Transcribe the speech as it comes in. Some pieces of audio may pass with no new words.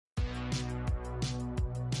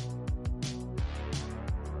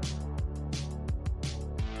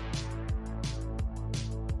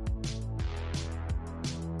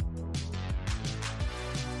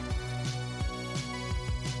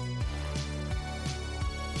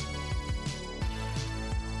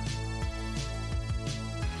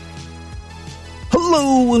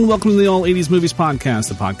Hello and welcome to the All 80s Movies Podcast,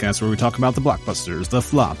 the podcast where we talk about the blockbusters, the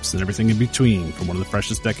flops, and everything in between from one of the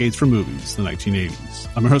freshest decades for movies, the 1980s.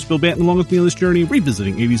 I'm your host, Bill Banton. Along with me on this journey,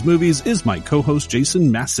 revisiting 80s movies, is my co-host, Jason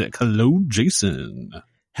Masick. Hello, Jason.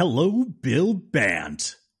 Hello, Bill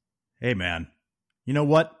Bant. Hey, man. You know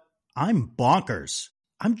what? I'm bonkers.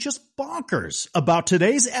 I'm just bonkers about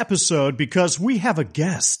today's episode because we have a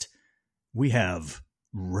guest. We have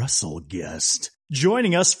Russell Guest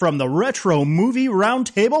joining us from the Retro Movie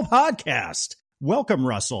Roundtable podcast. Welcome,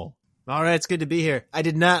 Russell. All right, it's good to be here. I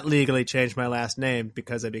did not legally change my last name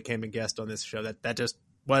because I became a guest on this show. That just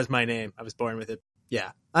was my name. I was born with it.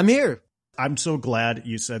 Yeah, I'm here. I'm so glad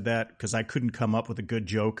you said that because I couldn't come up with a good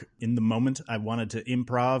joke in the moment. I wanted to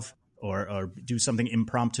improv or do something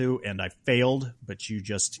impromptu, and I failed, but you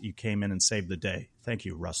came in and saved the day. Thank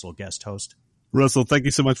you, Russell, guest host. Russell, thank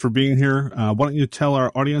you so much for being here. Why don't you tell our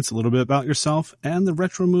audience a little bit about yourself and the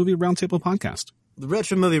Retro Movie Roundtable podcast? The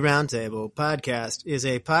Retro Movie Roundtable podcast is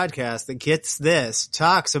a podcast that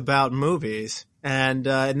talks about movies. And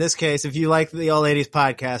in this case, if you like the All 80s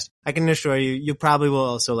podcast, I can assure you, you probably will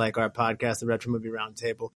also like our podcast, the Retro Movie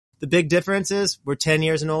Roundtable. The big difference is we're 10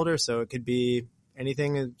 years and older, so it could be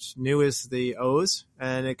anything as new as the O's,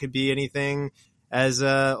 and it could be anything as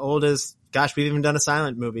old as, gosh, we've even done a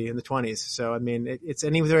silent movie in the 20s. So, I mean, it's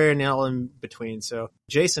anywhere and all in between. So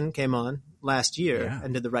Jason came on last year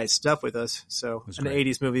and did The Right Stuff with us. So an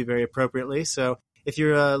 80s movie very appropriately. So if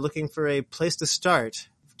you're looking for a place to start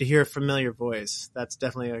to hear a familiar voice, that's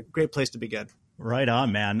definitely a great place to begin. Right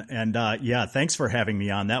on, man. And thanks for having me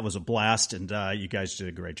on. That was a blast. And you guys did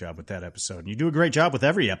a great job with that episode. And you do a great job with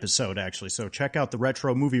every episode, actually. So check out the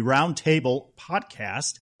Retro Movie Roundtable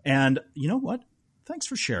podcast. And you know what? Thanks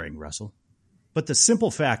for sharing, Russell. But the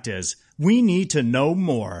simple fact is, we need to know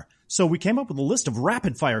more. So we came up with a list of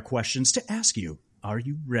rapid-fire questions to ask you. Are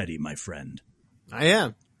you ready, my friend? I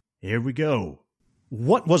am. Here we go.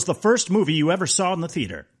 What was the first movie you ever saw in the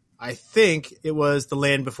theater? I think it was The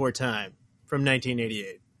Land Before Time from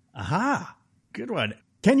 1988. Aha, good one.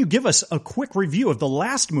 Can you give us a quick review of the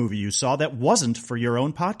last movie you saw that wasn't for your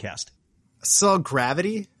own podcast? I saw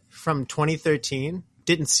Gravity from 2013.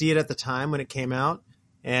 Didn't see it at the time when it came out.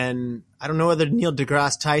 And I don't know whether Neil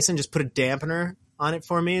deGrasse Tyson just put a dampener on it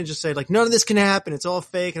for me and just said, like, none of this can happen. It's all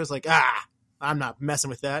fake. And I was like, I'm not messing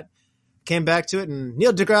with that. Came back to it, and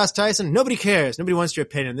Neil deGrasse Tyson, nobody cares. Nobody wants your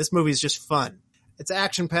opinion. This movie is just fun. It's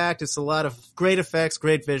action-packed. It's a lot of great effects,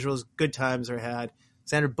 great visuals, good times are had.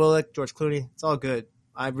 Sandra Bullock, George Clooney, it's all good.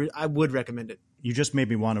 I would recommend it. You just made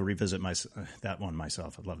me want to revisit that one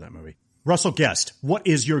myself. I love that movie. Russell Guest, what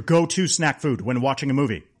is your go-to snack food when watching a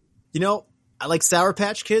movie? You know, I like Sour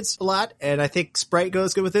Patch Kids a lot, and I think Sprite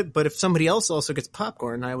goes good with it. But if somebody else also gets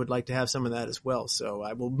popcorn, I would like to have some of that as well. So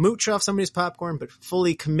I will mooch off somebody's popcorn, but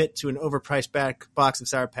fully commit to an overpriced box of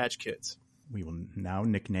Sour Patch Kids. We will now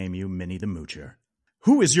nickname you Minnie the Moocher.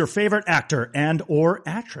 Who is your favorite actor and or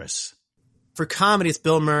actress? For comedy, it's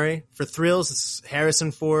Bill Murray. For thrills, it's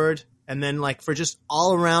Harrison Ford. And then, like, for just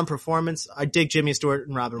all-around performance, I dig Jimmy Stewart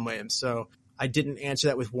and Robin Williams. So I didn't answer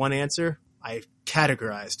that with one answer. I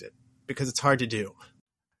categorized it, because it's hard to do.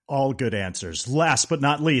 All good answers. Last but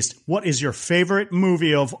not least, what is your favorite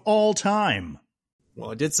movie of all time?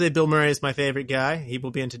 Well, I did say Bill Murray is my favorite guy. He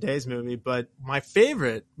will be in today's movie. But my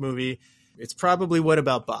favorite movie, it's probably What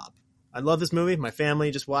About Bob? I love this movie. My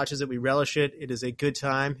family just watches it. We relish it. It is a good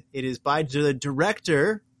time. It is by the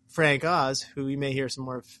director, Frank Oz, who you may hear some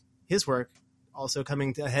more of his work also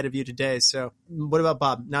coming ahead of you today. So What About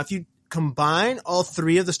Bob? Now, if you combine all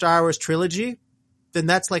three of the Star Wars trilogy, then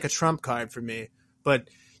that's like a trump card for me. But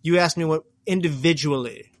you asked me what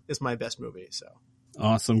individually is my best movie. So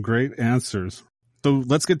Awesome. Great answers. So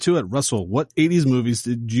let's get to it. Russell, what 80s movies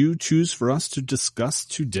did you choose for us to discuss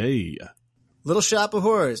today? Little Shop of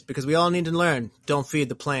Horrors, because we all need to learn. Don't feed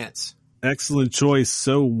the plants. Excellent choice.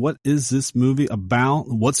 So what is this movie about?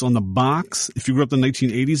 What's on the box? If you grew up in the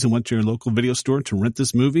 1980s and went to your local video store to rent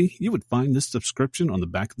this movie, you would find this subscription on the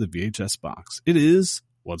back of the VHS box. It is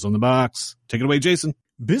What's on the Box. Take it away, Jason.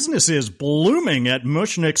 Business is blooming at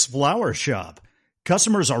Mushnick's Flower Shop.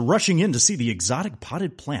 Customers are rushing in to see the exotic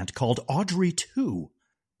potted plant called Audrey 2.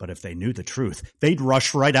 But if they knew the truth, they'd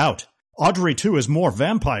rush right out. Audrey 2 is more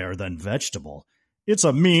vampire than vegetable. It's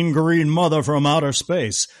a mean green mother from outer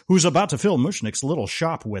space who's about to fill Mushnick's little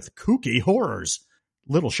shop with kooky horrors.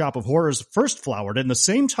 Little Shop of Horrors first flowered in the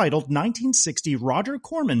same titled 1960 Roger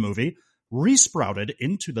Corman movie, resprouted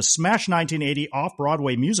into the smash 1980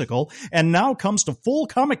 off-Broadway musical, and now comes to full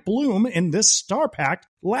comic bloom in this star-packed,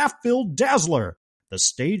 laugh-filled dazzler. The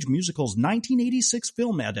stage musical's 1986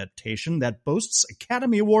 film adaptation that boasts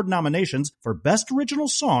Academy Award nominations for Best Original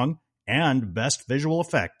Song and Best Visual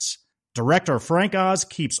Effects. Director Frank Oz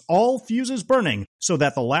keeps all fuses burning so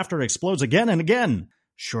that the laughter explodes again and again.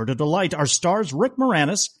 Sure to delight our stars Rick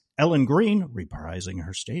Moranis, Ellen Greene, reprising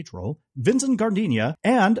her stage role, Vincent Gardenia,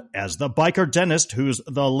 and, as the biker dentist who's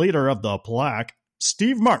the leader of the plaque,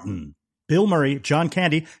 Steve Martin. Bill Murray, John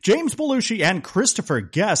Candy, James Belushi, and Christopher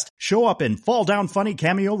Guest show up in fall-down funny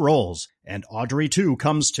cameo roles. And Audrey 2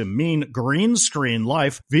 comes to mean green screen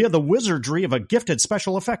life via the wizardry of a gifted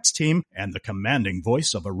special effects team and the commanding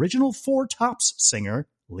voice of original Four Tops singer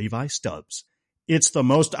Levi Stubbs. It's the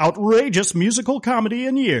most outrageous musical comedy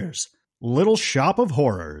in years. Little Shop of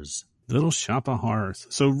Horrors. Little Shop of Horrors.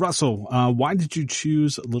 So, Russell, why did you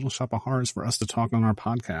choose Little Shop of Horrors for us to talk on our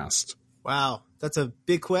podcast? Wow, that's a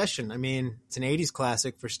big question. I mean, it's an 80s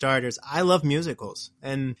classic for starters. I love musicals,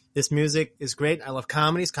 and this music is great. I love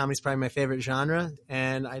comedies. Comedy's probably my favorite genre,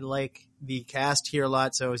 and I like the cast here a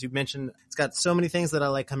lot. So as you mentioned, it's got so many things that I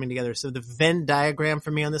like coming together. So the Venn diagram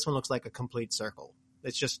for me on this one looks like a complete circle.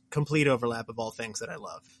 It's just complete overlap of all things that I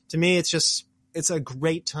love. To me, it's a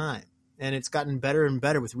great time, and it's gotten better and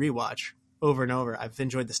better with rewatch. Over and over. I've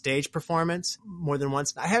enjoyed the stage performance more than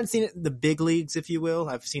once. I haven't seen it in the big leagues, if you will.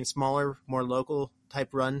 I've seen smaller, more local type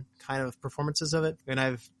run kind of performances of it. And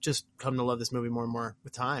I've just come to love this movie more and more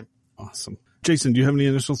with time. Awesome. Jason, do you have any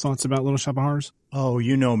initial thoughts about Little Shop of Horrors? Oh,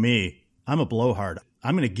 you know me. I'm a blowhard.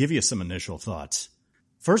 I'm going to give you some initial thoughts.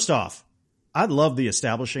 First off, I love the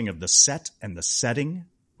establishing of the set and the setting.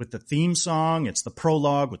 With the theme song, it's the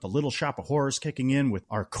prologue with the Little Shop of Horrors kicking in with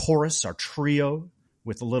our chorus, our trio.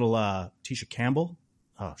 With the little Tisha Campbell.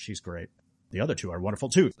 Oh, she's great. The other two are wonderful,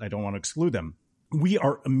 too. I don't want to exclude them. We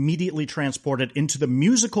are immediately transported into the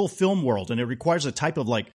musical film world, and it requires a type of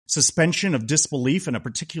suspension of disbelief and a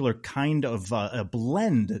particular kind of a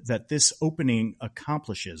blend that this opening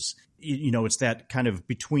accomplishes. You know, it's that kind of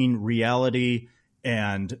between reality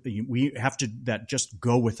and we have to that just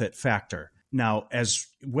go with it factor. Now, as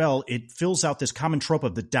well, it fills out this common trope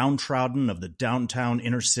of the downtrodden, of the downtown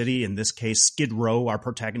inner city, in this case, Skid Row, our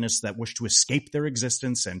protagonists that wish to escape their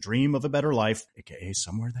existence and dream of a better life, aka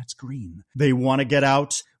somewhere that's green. They want to get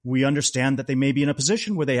out. We understand that they may be in a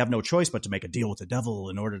position where they have no choice but to make a deal with the devil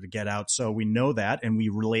in order to get out. So we know that, and we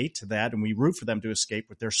relate to that, and we root for them to escape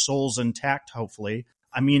with their souls intact, hopefully.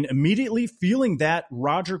 I mean, immediately feeling that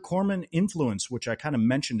Roger Corman influence, which I kind of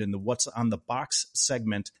mentioned in the What's on the Box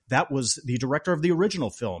segment, that was the director of the original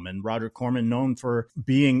film. And Roger Corman, known for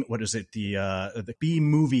being, the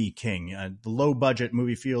B-movie king, the low-budget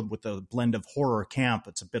movie field with a blend of horror camp.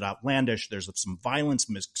 It's a bit outlandish. There's some violence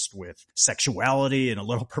mixed with sexuality and a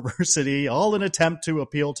little perversity, all in an attempt to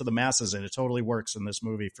appeal to the masses. And it totally works in this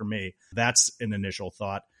movie for me. That's an initial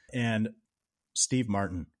thought. And Steve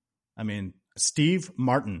Martin. I mean, Steve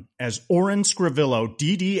Martin as Orin Scrivillo,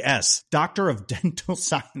 DDS, Doctor of Dental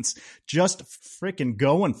Science, just freaking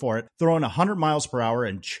going for it, throwing 100 miles per hour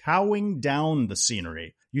and chowing down the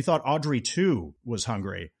scenery. You thought Audrey 2 was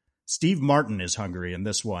hungry. Steve Martin is hungry in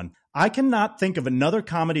this one. I cannot think of another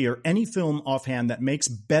comedy or any film offhand that makes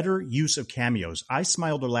better use of cameos. I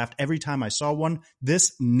smiled or laughed every time I saw one.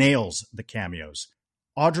 This nails the cameos.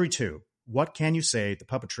 Audrey 2. What can you say? The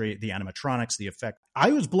puppetry, the animatronics, the effect.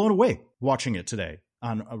 I was blown away watching it today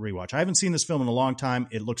on a rewatch. I haven't seen this film in a long time.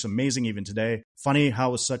 It looks amazing even today. Funny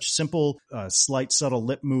how with such simple, slight, subtle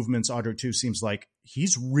lip movements, Audrey 2 seems like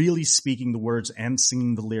he's really speaking the words and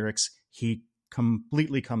singing the lyrics. He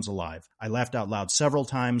completely comes alive. I laughed out loud several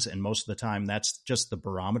times, and most of the time, that's just the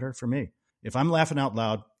barometer for me. If I'm laughing out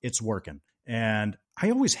loud, it's working. And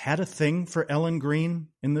I always had a thing for Ellen Greene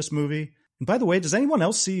in this movie. And by the way, does anyone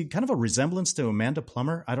else see kind of a resemblance to Amanda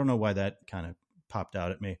Plummer? I don't know why that kind of popped out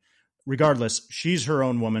at me. Regardless, she's her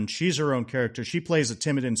own woman. She's her own character. She plays a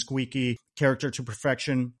timid and squeaky character to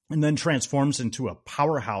perfection and then transforms into a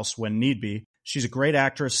powerhouse when need be. She's a great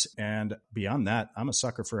actress. And beyond that, I'm a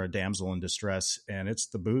sucker for a damsel in distress. And it's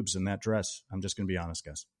the boobs in that dress. I'm just going to be honest,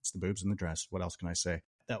 guys. It's the boobs in the dress. What else can I say?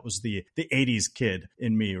 That was the 80s kid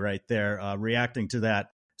in me right there, reacting to that.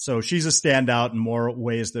 So she's a standout in more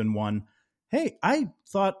ways than one. Hey, I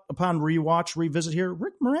thought upon revisit here,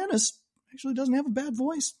 Rick Moranis actually doesn't have a bad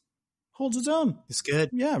voice. Holds its own. It's good.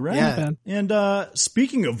 Yeah, right. Yeah. And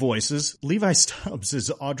speaking of voices, Levi Stubbs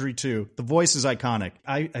is Audrey 2. The voice is iconic.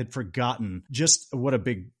 I had forgotten just what a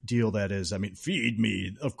big deal that is. I mean, feed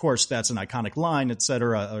me. Of course, that's an iconic line,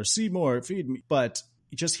 etc. Or Seymour, feed me. But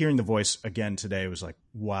just hearing the voice again today was like,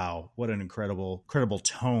 wow, what an incredible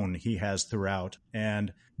tone he has throughout.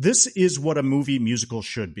 And this is what a movie musical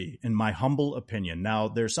should be, in my humble opinion. Now,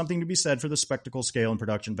 there's something to be said for the spectacle scale and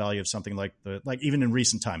production value of something like even in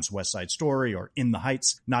recent times, West Side Story or In the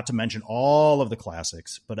Heights, not to mention all of the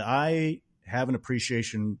classics. But I have an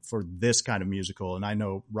appreciation for this kind of musical, and I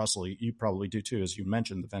know, Russell, you probably do too, as you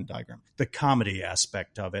mentioned the Venn diagram, the comedy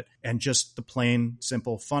aspect of it, and just the plain,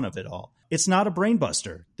 simple fun of it all. It's not a brain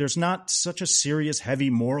buster. There's not such a serious, heavy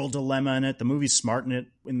moral dilemma in it. The movie's smart in it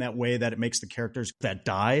in that way that it makes the characters that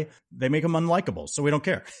die, they make them unlikable, so we don't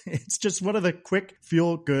care. It's just one of the quick,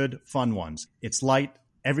 feel-good, fun ones. It's light.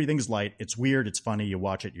 Everything's light. It's weird. It's funny. You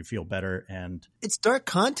watch it, you feel better. And it's dark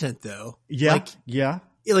content, though. Yeah.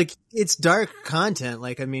 Like, it's dark content.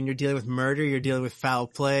 Like, I mean, you're dealing with murder, you're dealing with foul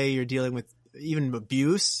play, you're dealing with even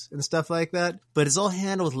abuse and stuff like that. But it's all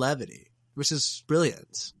handled with levity, which is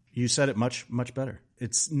brilliant. You said it much, much better.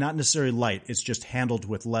 It's not necessarily light. It's just handled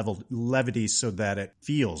with levity so that it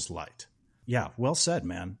feels light. Yeah, well said,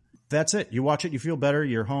 man. That's it. You watch it, you feel better.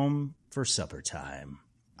 You're home for supper time.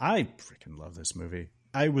 I freaking love this movie.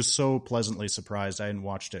 I was so pleasantly surprised. I hadn't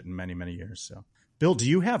watched it in many, many years. So, Bill, do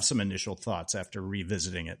you have some initial thoughts after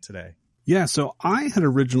revisiting it today? Yeah, so I had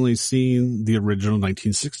originally seen the original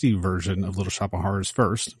 1960 version of Little Shop of Horrors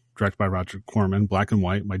first, directed by Roger Corman, black and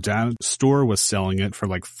white. My dad's store was selling it for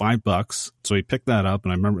like $5. So he picked that up,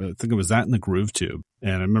 and I think it was that in the Groove Tube.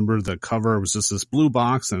 And I remember the cover was just this blue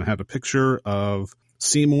box, and it had a picture of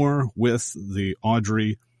Seymour with the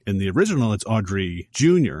Audrey. In the original, it's Audrey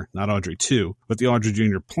Jr., not Audrey 2, but the Audrey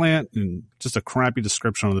Jr. plant, and just a crappy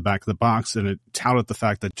description on the back of the box, and it touted the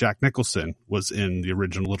fact that Jack Nicholson was in the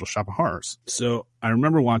original Little Shop of Horrors. So I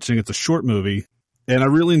remember watching it. It's a short movie, and I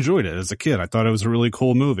really enjoyed it as a kid. I thought it was a really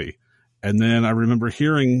cool movie. And then I remember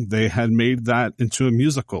hearing they had made that into a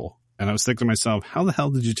musical, and I was thinking to myself, how the hell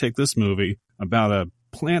did you take this movie about a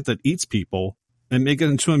plant that eats people and make it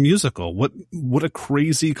into a musical? What a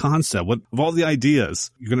crazy concept. What, of all the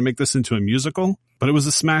ideas, you're going to make this into a musical? But it was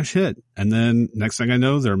a smash hit. And then next thing I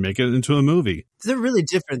know, they're making it into a movie. They're really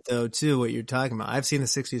different, though, too, what you're talking about. I've seen the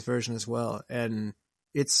 60s version as well, and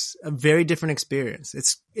it's a very different experience.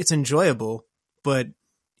 It's enjoyable, but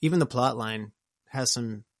even the plot line has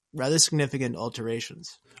some rather significant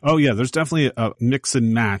alterations. Oh, yeah. There's definitely a mix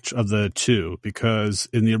and match of the two, because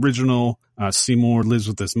in the original, Seymour lives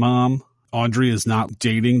with his mom. Audrey is not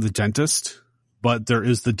dating the dentist, but there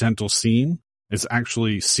is the dental scene. It's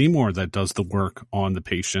actually Seymour that does the work on the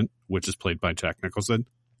patient, which is played by Jack Nicholson.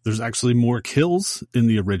 There's actually more kills in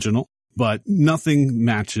the original, but nothing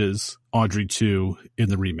matches Audrey 2 in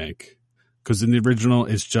the remake. Because in the original,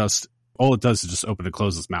 it's just, all it does is just open and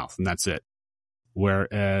close his mouth, and that's it.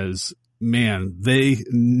 Whereas, man, they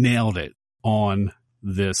nailed it on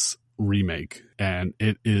this remake, and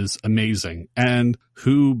it is amazing. And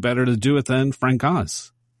who better to do it than Frank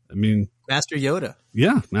Oz? I mean, Master Yoda.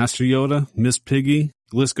 Yeah, Master Yoda, Miss Piggy,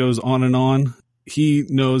 the list goes on and on. He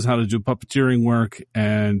knows how to do puppeteering work,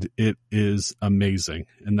 and it is amazing.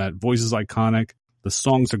 And that voice is iconic. The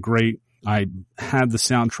songs are great. I had the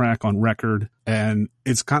soundtrack on record, and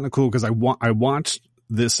it's kind of cool because I watched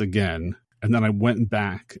this again, and then I went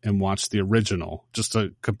back and watched the original just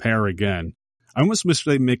to compare again. I almost wish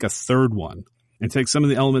they'd make a third one and take some of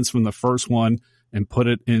the elements from the first one and put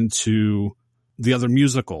it into the other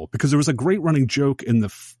musical, because there was a great running joke in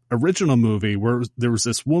the original movie where there was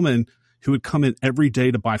this woman who would come in every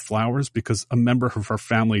day to buy flowers because a member of her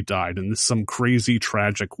family died in some crazy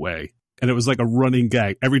tragic way. And it was like a running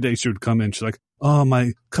gag. Every day she would come in. She's like, oh,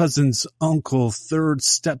 my cousin's uncle, third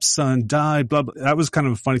stepson died, blah, blah. That was kind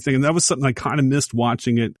of a funny thing. And that was something I kind of missed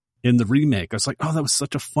watching it in the remake. I was like, oh, that was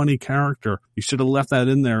such a funny character. You should have left that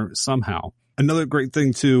in there somehow. Another great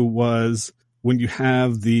thing, too, was when you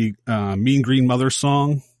have the Mean Green Mother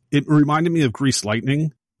song, it reminded me of Grease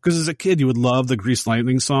Lightning. Because as a kid, you would love the Grease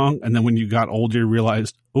Lightning song. And then when you got older, you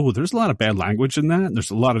realized, oh, there's a lot of bad language in that.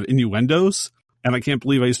 There's a lot of innuendos. And I can't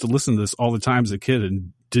believe I used to listen to this all the time as a kid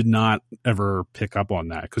and did not ever pick up on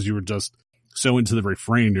that, because you were just so into the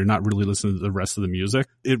refrain, you're not really listening to the rest of the music.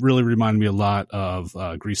 It really reminded me a lot of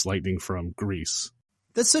Grease Lightning from Grease.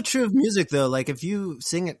 That's so true of music, though. Like, if you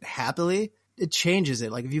sing it happily, it changes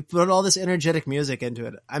it. Like, if you put all this energetic music into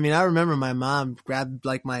it. I mean, I remember my mom grabbed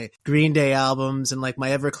like my Green Day albums and like my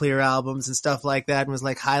Everclear albums and stuff like that and was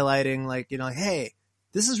like highlighting, like, you know, hey,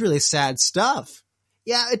 this is really sad stuff.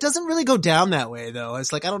 Yeah, it doesn't really go down that way, though.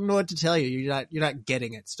 It's like, I don't know what to tell you. You're not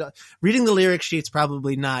getting it. Reading the lyric sheet's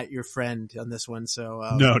probably not your friend on this one. So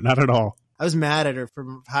no, not at all. I was mad at her for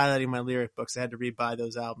highlighting my lyric books. I had to rebuy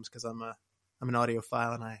those albums because I'm an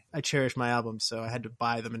audiophile and I cherish my albums, so I had to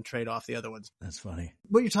buy them and trade off the other ones. That's funny.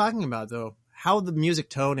 What you're talking about, though, how the music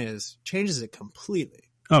tone is, changes it completely.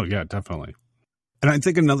 Oh, yeah, definitely. And I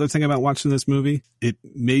think another thing about watching this movie, it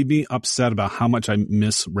made me upset about how much I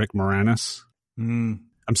miss Rick Moranis. I'm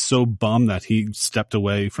so bummed that he stepped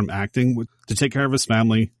away from acting to take care of his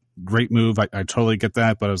family. Great move. I totally get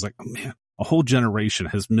that. But I was like, oh, man, a whole generation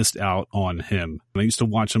has missed out on him. And I used to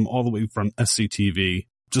watch him all the way from SCTV,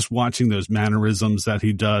 just watching those mannerisms that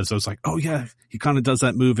he does. I was like, oh yeah, he kind of does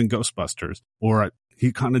that move in Ghostbusters, or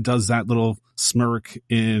he kind of does that little smirk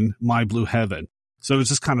in My Blue Heaven. So it was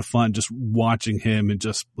just kind of fun just watching him and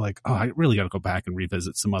just like, oh, I really got to go back and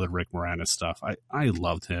revisit some other Rick Moranis stuff. I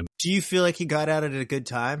loved him. Do you feel like he got out at a good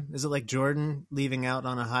time? Is it like Jordan leaving out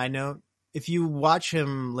on a high note? If you watch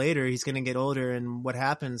him later, he's going to get older, and what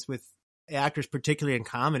happens with actors, particularly in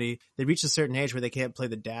comedy, they reach a certain age where they can't play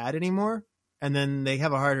the dad anymore, and then they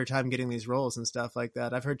have a harder time getting these roles and stuff like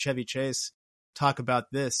that. I've heard Chevy Chase talk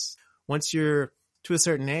about this. Once you're to a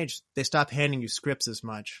certain age, they stop handing you scripts as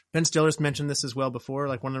much. Ben Stiller's mentioned this as well before,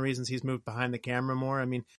 like one of the reasons he's moved behind the camera more. I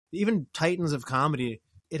mean, even titans of comedy,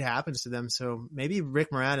 it happens to them. So maybe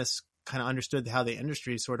Rick Moranis kind of understood how the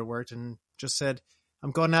industry sort of worked and just said,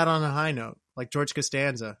 I'm going out on a high note, like George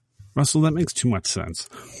Costanza. Russell, that makes too much sense.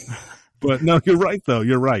 But no, you're right, though.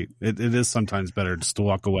 You're right. It is sometimes better just to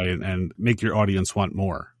walk away and make your audience want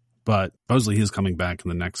more. But supposedly he's coming back in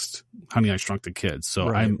the next Honey, I Shrunk the Kids.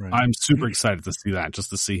 So I'm super excited to see that,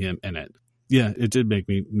 just to see him in it. Yeah, it did make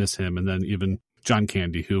me miss him. And then even John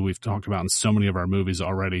Candy, who we've talked about in so many of our movies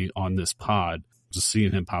already on this pod, just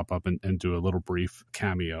seeing him pop up and do a little brief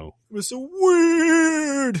cameo. It was so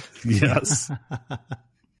weird. Yes.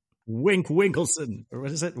 Wink Winkleson. Or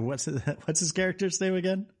what is it? What's his character's name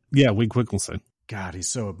again? Yeah, Wink Winkleson. God, he's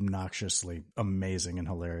so obnoxiously amazing and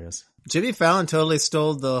hilarious. Jimmy Fallon totally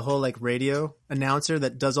stole the whole like radio announcer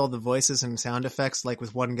that does all the voices and sound effects like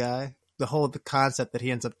with one guy. The concept that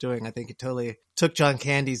he ends up doing, I think he totally took John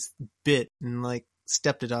Candy's bit and like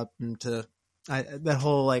stepped it up into that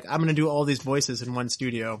whole like, I'm going to do all these voices in one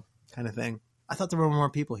studio kind of thing. I thought there were more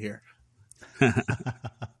people here.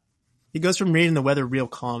 He goes from reading the weather real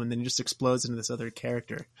calm and then he just explodes into this other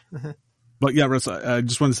character. But yeah, Russ, I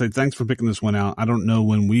just want to say thanks for picking this one out. I don't know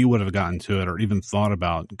when we would have gotten to it or even thought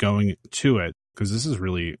about going to it, because this is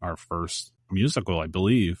really our first musical, I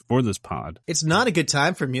believe, for this pod. It's not a good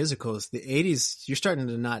time for musicals. The 80s, you're starting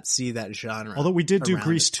to not see that genre. Although we did do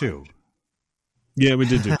Grease 2. Yeah, we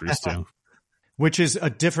did do Grease 2. Which is a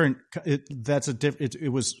different,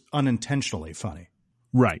 it was unintentionally funny.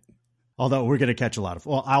 Right. Although we're going to catch a lot of,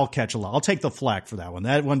 well, I'll catch a lot. I'll take the flack for that one.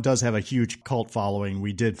 That one does have a huge cult following.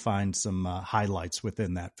 We did find some highlights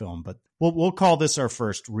within that film, but we'll call this our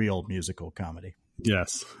first real musical comedy.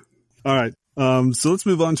 Yes. All right. So let's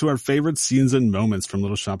move on to our favorite scenes and moments from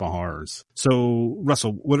Little Shop of Horrors. So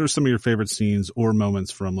Russell, what are some of your favorite scenes or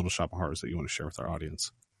moments from Little Shop of Horrors that you want to share with our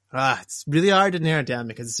audience? It's really hard to narrow it down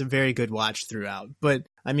because it's a very good watch throughout. But,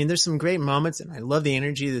 I mean, there's some great moments, and I love the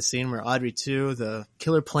energy of the scene where Audrey 2, the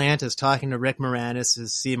killer plant, is talking to Rick Moranis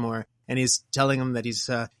as Seymour, and he's telling him that he's,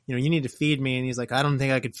 you need to feed me. And he's like, I don't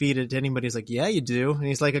think I could feed it to anybody. He's like, yeah, you do. And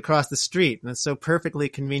he's like across the street, and it's so perfectly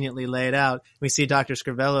conveniently laid out. We see Dr.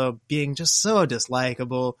 Scrivello being just so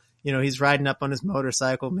dislikable. He's riding up on his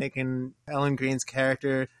motorcycle, making Ellen Green's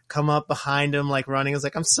character come up behind him, like running. He's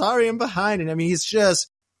like, I'm sorry, I'm behind. And I mean, he's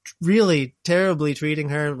just really terribly treating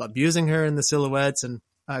her, abusing her in the silhouettes and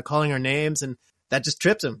calling her names, and that just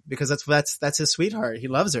trips him because that's his sweetheart. He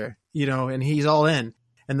loves her, and he's all in.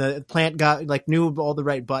 And the plant knew all the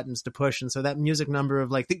right buttons to push, and so that music number of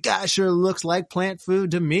like, the guy sure looks like plant food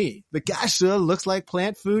to me. The guy sure looks like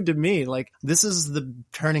plant food to me. Like, this is the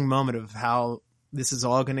turning moment of how this is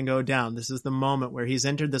all going to go down. This is the moment where he's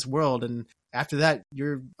entered this world, and after that,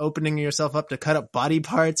 you're opening yourself up to cut up body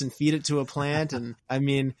parts and feed it to a plant. And I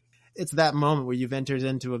mean, it's that moment where you've entered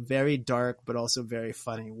into a very dark but also very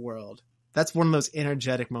funny world. That's one of those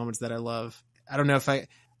energetic moments that I love. I don't know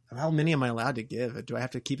how many am I allowed to give? Do I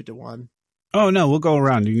have to keep it to one? Oh no, we'll go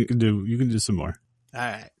around. You can do some more.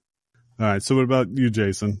 All right. So what about you,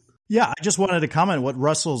 Jason? Yeah, I just wanted to comment what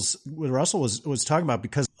Russell was talking about,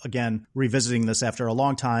 because again, revisiting this after a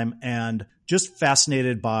long time and just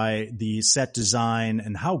fascinated by the set design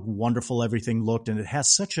and how wonderful everything looked. And it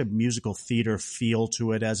has such a musical theater feel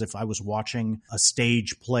to it, as if I was watching a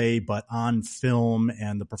stage play, but on film.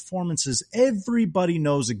 And the performances, everybody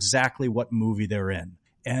knows exactly what movie they're in.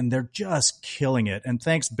 And they're just killing it. And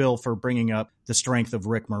thanks, Bill, for bringing up the strength of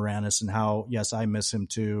Rick Moranis and how, yes, I miss him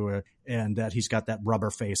too. And that he's got that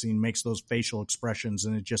rubber face and he makes those facial expressions,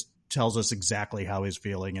 and it just tells us exactly how he's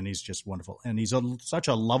feeling. And he's just wonderful. And he's such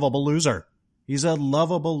a lovable loser. He's a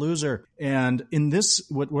lovable loser. And in this,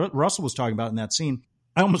 what Russell was talking about in that scene,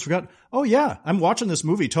 I almost forgot. Oh yeah, I'm watching this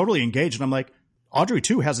movie totally engaged. And I'm like, Audrey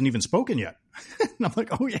 2 hasn't even spoken yet. And I'm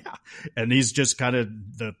like, oh yeah. And he's just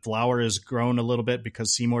the flower has grown a little bit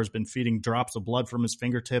because Seymour's been feeding drops of blood from his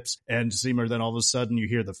fingertips. And Seymour, then all of a sudden you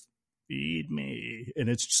hear feed me. And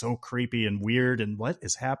it's so creepy and weird and what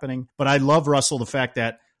is happening? But I love, Russell, the fact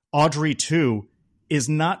that Audrey 2 is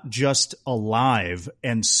not just alive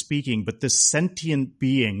and speaking, but this sentient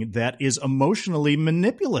being that is emotionally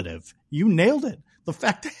manipulative. You nailed it. The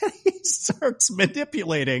fact that he starts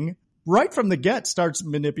manipulating, right from the get, starts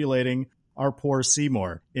manipulating our poor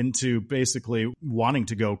Seymour into basically wanting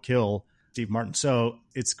to go kill Steve Martin. So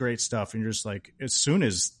it's great stuff. And you're just like, as soon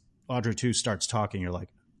as Audrey 2 starts talking, you're like,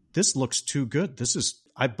 this looks too good.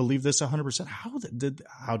 I believe this 100%.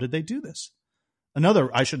 How did they do this? Another,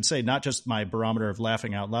 I should say, not just my barometer of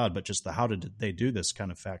laughing out loud, but just the how did they do this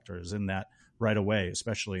kind of factor is in that right away,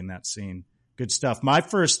 especially in that scene. Good stuff. My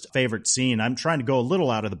first favorite scene, I'm trying to go a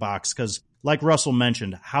little out of the box because, like Russell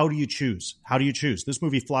mentioned, how do you choose? How do you choose? This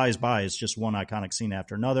movie flies by. It's just one iconic scene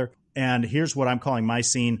after another. And here's what I'm calling my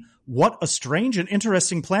scene. What a strange and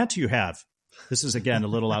interesting plant you have. This is, again, a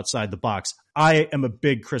little outside the box. I am a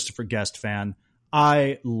big Christopher Guest fan.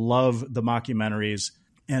 I love the mockumentaries.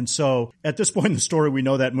 And so at this point in the story, we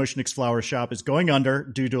know that Mushnick's flower shop is going under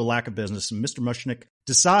due to a lack of business. And Mr. Mushnick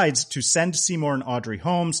decides to send Seymour and Audrey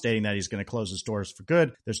home, stating that he's going to close his doors for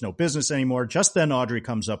good. There's no business anymore. Just then, Audrey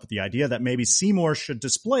comes up with the idea that maybe Seymour should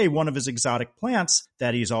display one of his exotic plants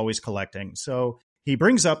that he's always collecting. So he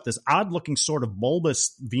brings up this odd-looking sort of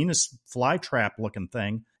bulbous Venus flytrap-looking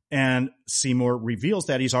thing, and Seymour reveals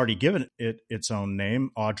that he's already given it its own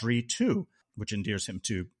name, Audrey 2, which endears him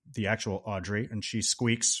to the actual Audrey, and she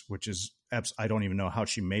squeaks, which is, I don't even know how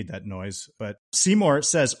she made that noise. But Seymour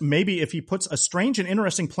says maybe if he puts a strange and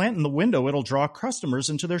interesting plant in the window, it'll draw customers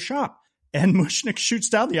into their shop. And Mushnick shoots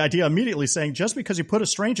down the idea immediately, saying just because you put a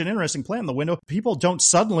strange and interesting plant in the window, people don't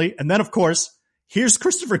suddenly. And then, of course, here's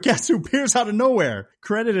Christopher Guest, who appears out of nowhere,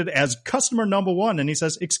 credited as customer number 1. And he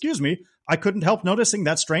says, excuse me, I couldn't help noticing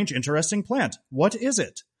that strange, interesting plant. What is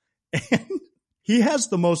it? And he has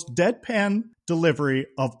the most deadpan delivery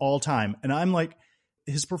of all time. And I'm like,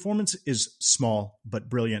 his performance is small but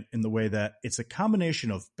brilliant in the way that it's a combination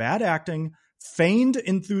of bad acting, feigned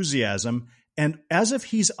enthusiasm, and as if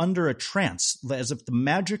he's under a trance, as if the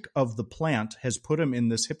magic of the plant has put him in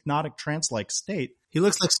this hypnotic trance-like state. He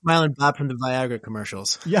looks like Smiling Bob from the Viagra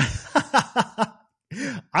commercials. Yeah.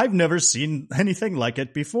 I've never seen anything like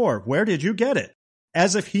it before. Where did you get it?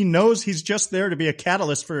 As if he knows he's just there to be a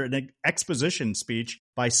catalyst for an exposition speech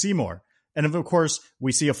by Seymour. And of course,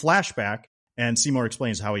 we see a flashback, and Seymour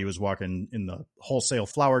explains how he was walking in the wholesale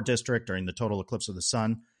flower district during the total eclipse of the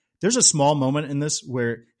sun. There's a small moment in this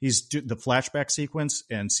where he's the flashback sequence,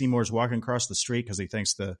 and Seymour's walking across the street because he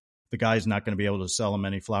thinks the guy's not going to be able to sell him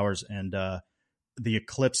any flowers, and the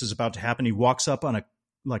eclipse is about to happen. He walks up on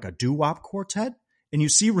a doo-wop quartet, and you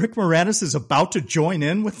see Rick Moranis is about to join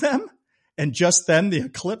in with them. And just then the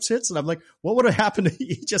eclipse hits, and I'm like, what would have happened if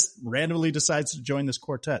he just randomly decides to join this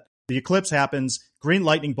quartet? The eclipse happens, green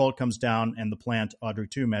lightning bolt comes down, and the plant, Audrey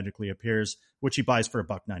 2, magically appears, which he buys for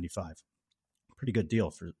 $1.95. Pretty good deal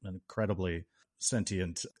for an incredibly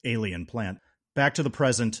sentient alien plant. Back to the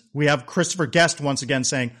present, we have Christopher Guest once again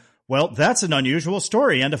saying, well, that's an unusual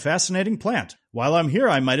story and a fascinating plant. While I'm here,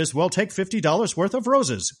 I might as well take $50 worth of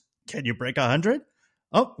roses. Can you break 100?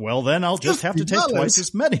 Oh, well, then I'll just have to take twice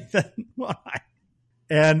as many then. Why?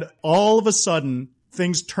 And all of a sudden,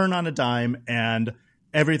 things turn on a dime and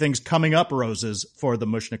everything's coming up roses for the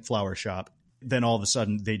Mushnick flower shop. Then all of a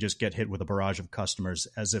sudden, they just get hit with a barrage of customers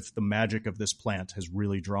as if the magic of this plant has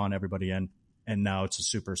really drawn everybody in. And now it's a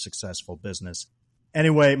super successful business.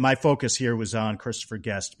 Anyway, my focus here was on Christopher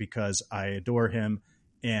Guest because I adore him.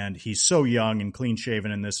 And he's so young and clean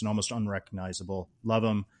shaven in this and almost unrecognizable. Love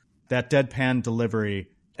him. That deadpan delivery,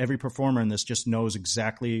 every performer in this just knows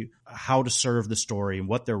exactly how to serve the story and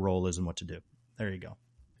what their role is and what to do. There you go.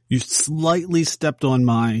 You slightly stepped on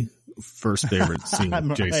my first favorite scene,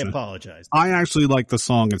 Jason. I apologize. I actually like the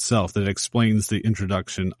song itself that explains the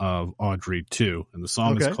introduction of Audrey 2. And the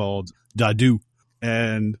song is called Dadu.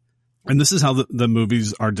 And this is how the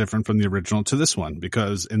movies are different from the original to this one,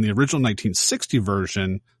 because in the original 1960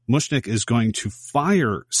 version, Mushnick is going to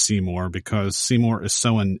fire Seymour because Seymour is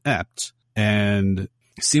so inept and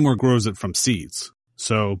Seymour grows it from seeds.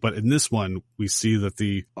 So, but in this one, we see that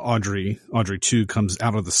the Audrey 2 comes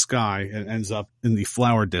out of the sky and ends up in the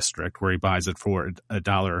flower district where he buys it for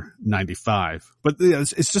 $1.95. But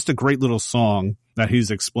it's just a great little song that he's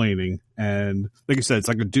explaining. And like you said, it's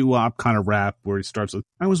like a doo-wop kind of rap where he starts with,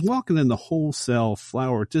 I was walking in the wholesale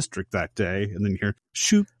flower district that day. And then you hear,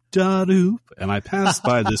 shoop da doo. And I passed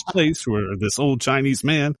by this place where this old Chinese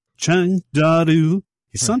man, Chang da doo.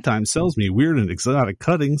 He sometimes sells me weird and exotic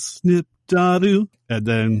cuttings, snip da doo. And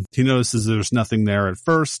then he notices there's nothing there at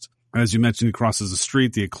first. As you mentioned, he crosses the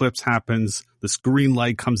street, the eclipse happens, this green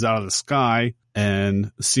light comes out of the sky,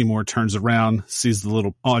 and Seymour turns around, sees the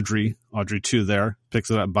little Audrey 2 there, picks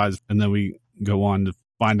it up, buys, and then we go on to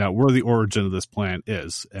find out where the origin of this plant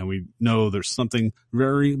is. And we know there's something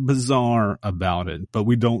very bizarre about it, but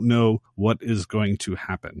we don't know what is going to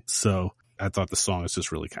happen. So I thought the song is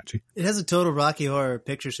just really catchy. It has a total Rocky Horror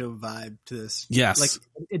Picture Show vibe to this. Yes.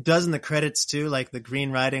 Like it does in the credits too, like the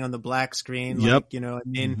green writing on the black screen. Yep. Like, you know what I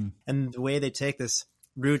mean? And the way they take this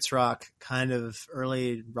roots rock kind of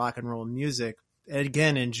early rock and roll music and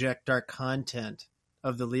again inject dark content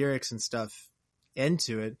of the lyrics and stuff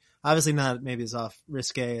into it. Obviously not maybe as off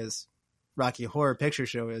risque as Rocky Horror Picture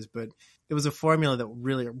Show is, but it was a formula that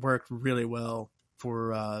really worked really well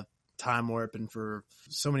for Time Warp and for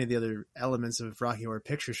so many of the other elements of Rocky Horror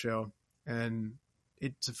Picture Show. And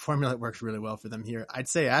it's a formula that works really well for them here. I'd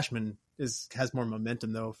say Ashman has more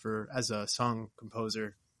momentum though as a song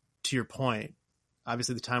composer. To your point,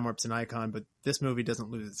 obviously the Time Warp's an icon, but this movie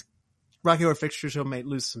doesn't lose. Rocky Horror Picture Show might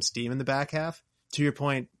lose some steam in the back half. To your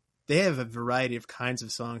point, they have a variety of kinds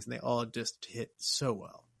of songs and they all just hit so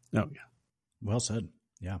well. Oh yeah. Well said.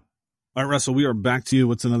 Yeah. All right, Russell, we are back to you.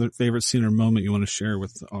 What's another favorite scene or moment you want to share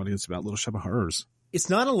with the audience about Little Shop of Horrors? It's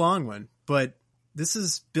not a long one, but this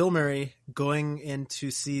is Bill Murray going in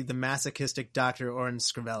to see the masochistic Dr. Orin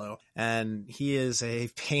Scrivello. And he is a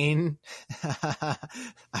pain,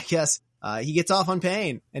 I guess. He gets off on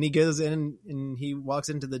pain and he goes in and he walks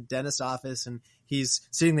into the dentist office and he's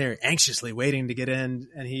sitting there anxiously waiting to get in.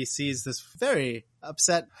 And he sees this very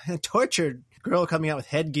upset, tortured girl coming out with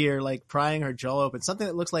headgear, like prying her jaw open, something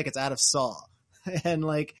that looks like it's out of Saw. And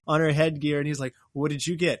like on her headgear. And he's like, what did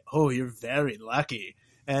you get? Oh, you're very lucky.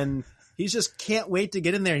 And he just can't wait to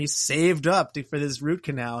get in there. He's saved up for this root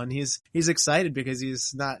canal and he's excited because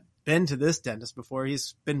he's not been to this dentist before.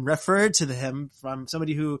 He's been referred to him from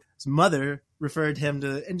somebody whose mother referred him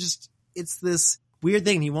to, and just, it's this weird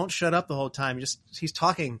thing. He won't shut up the whole time. He's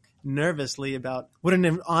talking nervously about what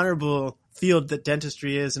an honorable field that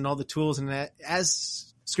dentistry is and all the tools. And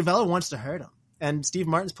as Scrivello wants to hurt him, and Steve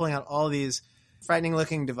Martin's pulling out all these frightening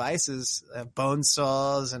looking devices, bone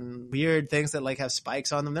saws and weird things that like have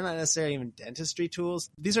spikes on them. They're not necessarily even dentistry tools.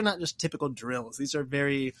 These are not just typical drills. These are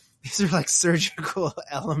like surgical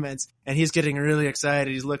elements. And he's getting really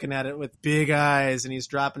excited. He's looking at it with big eyes and he's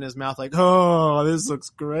dropping his mouth like, oh, this looks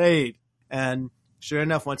great. And sure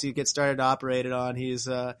enough, once he gets started operated on, he's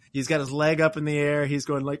got his leg up in the air. He's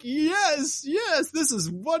going like, yes, this is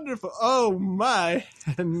wonderful. Oh my.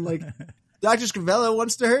 And like, Dr. Scrivello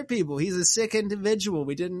wants to hurt people. He's a sick individual.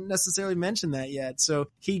 We didn't necessarily mention that yet. So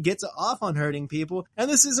he gets off on hurting people, and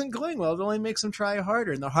this isn't going well. It only makes him try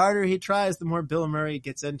harder. And the harder he tries, the more Bill Murray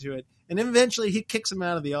gets into it. And eventually he kicks him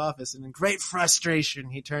out of the office. And in great frustration,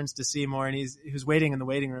 he turns to Seymour, and who's waiting in the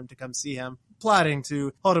waiting room to come see him, plotting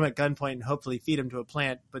to hold him at gunpoint and hopefully feed him to a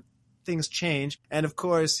plant. But things change. And of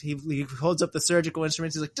course, he holds up the surgical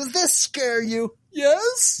instruments. He's like, does this scare you?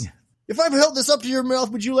 Yes? Yeah. If I've held this up to your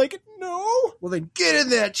mouth, would you like it? No? Well, then get in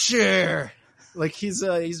that chair. Like he's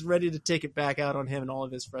ready to take it back out on him and all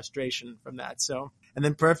of his frustration from that. So, and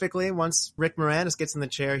then perfectly, once Rick Moranis gets in the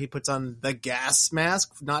chair, he puts on the gas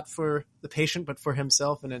mask, not for the patient, but for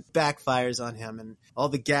himself. And it backfires on him. And all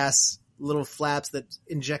the gas little flaps that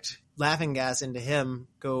inject laughing gas into him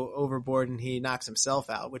go overboard and he knocks himself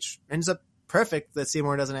out, which ends up perfect that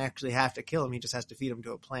Seymour doesn't actually have to kill him. He just has to feed him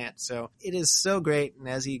to a plant. So it is so great. And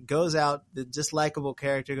as he goes out, the dislikable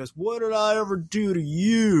character goes, what did I ever do to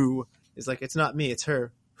you? It's like, it's not me, it's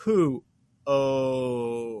her. Who?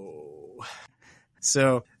 Oh.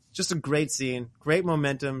 So just a great scene, great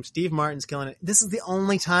momentum. Steve Martin's killing it. This is the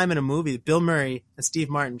only time in a movie that Bill Murray and Steve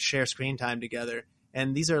Martin share screen time together.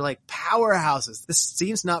 And these are like powerhouses. This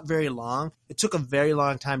scene's not very long. It took a very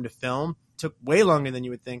long time to film. Took way longer than you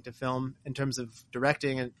would think to film in terms of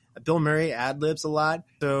directing, and Bill Murray ad-libs a lot.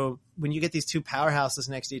 So when you get these two powerhouses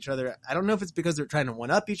next to each other, I don't know if it's because they're trying to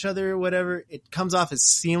one-up each other or whatever. It comes off as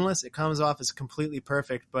seamless. It comes off as completely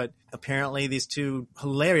perfect, but apparently these two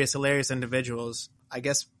hilarious individuals, I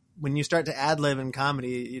guess when you start to ad-lib in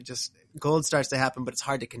comedy, gold starts to happen, but it's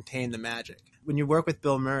hard to contain the magic. When you work with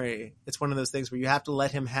Bill Murray, it's one of those things where you have to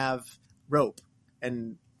let him have rope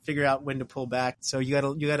and figure out when to pull back. So you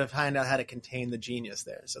gotta find out how to contain the genius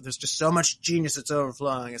there. So there's just so much genius that's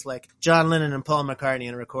overflowing. It's like John Lennon and Paul McCartney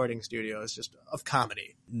in a recording studio. It's just of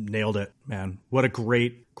comedy. Nailed it, man. What a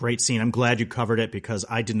great scene. I'm glad you covered it because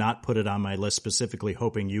I did not put it on my list specifically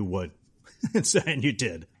hoping you would. And you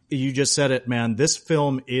did. You just said it, man. This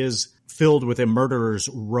film is filled with a murderer's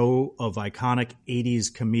row of iconic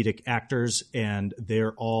 80s comedic actors, and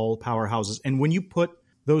they're all powerhouses. And when you put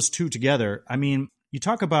those two together, I mean, You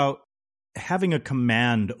talk about having a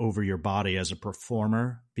command over your body as a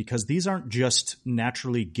performer, because these aren't just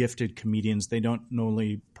naturally gifted comedians. They don't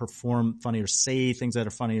only perform funny or say things that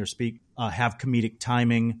are funny or have comedic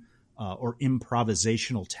timing or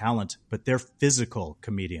improvisational talent, but they're physical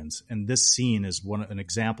comedians. And this scene is an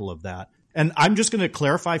example of that. And I'm just going to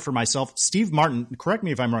clarify for myself, Steve Martin, correct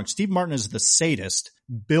me if I'm wrong, Steve Martin is the sadist.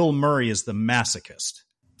 Bill Murray is the masochist.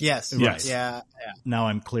 Yes. Right. Yes. Yeah. Now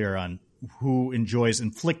I'm clear on who enjoys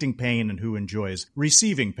inflicting pain and who enjoys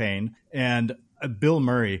receiving pain. And Bill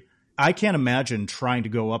Murray, I can't imagine trying to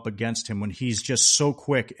go up against him when he's just so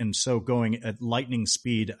quick and so going at lightning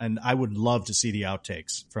speed. And I would love to see the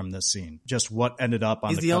outtakes from this scene. Just what ended up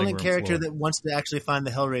on the cutting room floor. He's the only character that wants to actually find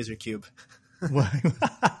the Hellraiser cube.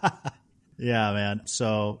 Yeah, man.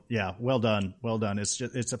 So, yeah, well done. Well done.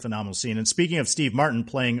 It's a phenomenal scene. And speaking of Steve Martin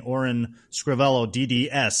playing Orin Scrivello,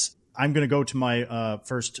 DDS, I'm going to go to my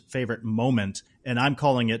first favorite moment, and I'm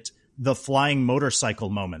calling it the flying motorcycle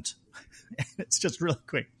moment. It's just really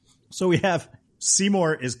quick. So we have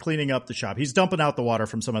Seymour is cleaning up the shop. He's dumping out the water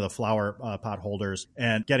from some of the flower pot holders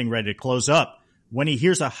and getting ready to close up when he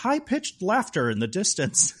hears a high-pitched laughter in the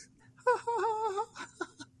distance.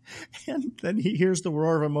 And then he hears the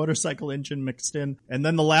roar of a motorcycle engine mixed in, and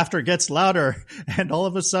then the laughter gets louder, and all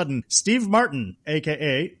of a sudden, Steve Martin,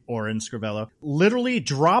 a.k.a. Orin Scrivello, literally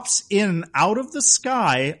drops in out of the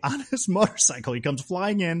sky on his motorcycle. He comes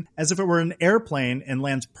flying in as if it were an airplane and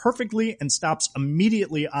lands perfectly and stops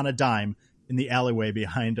immediately on a dime in the alleyway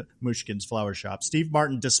behind Mushkin's flower shop. Steve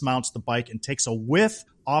Martin dismounts the bike and takes a whiff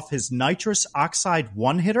off his nitrous oxide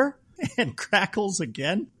one-hitter and crackles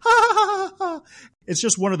again. It's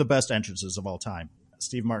just one of the best entrances of all time.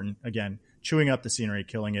 Steve Martin, again, chewing up the scenery,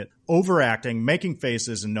 killing it, overacting, making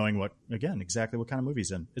faces, and knowing exactly what kind of movie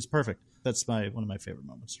he's in. It's perfect. That's one of my favorite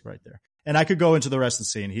moments right there. And I could go into the rest of the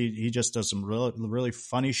scene. He just does some really, really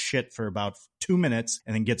funny shit for about 2 minutes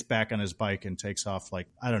and then gets back on his bike and takes off like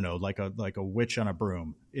a witch on a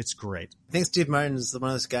broom. It's great. I think Steve Martin is one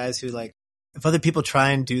of those guys who, like, if other people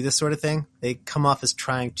try and do this sort of thing, they come off as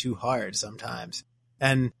trying too hard sometimes.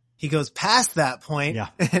 And he goes past that point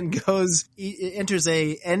and enters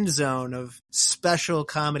a end zone of special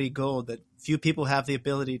comedy gold that few people have the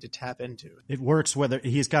ability to tap into. It works whether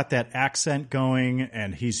he's got that accent going,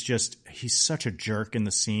 and he's such a jerk in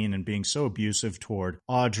the scene and being so abusive toward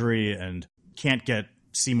Audrey and can't get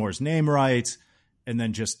Seymour's name right, and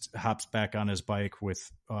then just hops back on his bike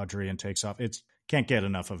with Audrey and takes off. Can't get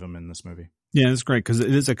enough of him in this movie. Yeah, it's great because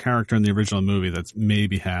it is a character in the original movie that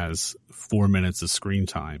maybe has 4 minutes of screen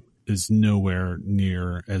time. Is nowhere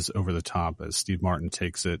near as over the top as Steve Martin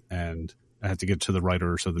takes it. And I had to get to the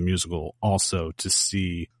writers of the musical also to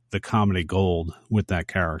see the comedy gold with that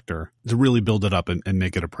character to really build it up and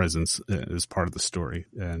make it a presence as part of the story.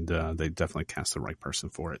 And they definitely cast the right person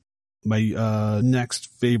for it. My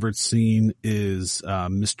next favorite scene is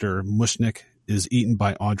Mr. Mushnick is eaten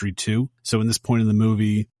by Audrey II. So in this point in the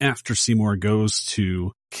movie, after Seymour goes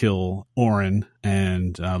to kill Orin,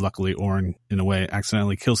 and luckily Orin, in a way,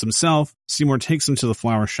 accidentally kills himself, Seymour takes him to the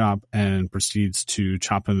flower shop and proceeds to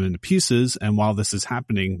chop him into pieces. And while this is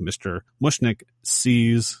happening, Mr. Mushnick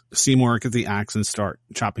sees Seymour get the axe and start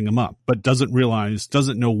chopping him up, but doesn't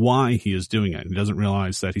know why he is doing it. He doesn't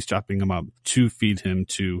realize that he's chopping him up to feed him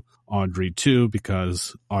to Audrey II,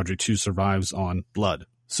 because Audrey II survives on blood.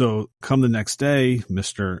 So come the next day,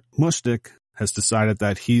 Mr. Mushnick has decided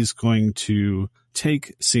that he's going to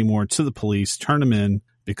take Seymour to the police, turn him in,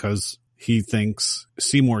 because he thinks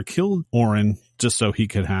Seymour killed Orin just so he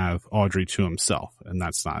could have Audrey to himself. And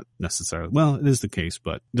that's not necessarily, well, it is the case,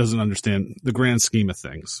 but doesn't understand the grand scheme of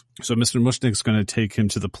things. So Mr. Mushnick's going to take him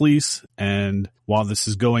to the police. And while this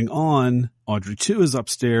is going on, Audrey II is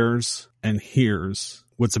upstairs and hears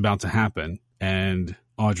what's about to happen. And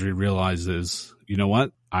Audrey realizes, you know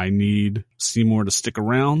what? I need Seymour to stick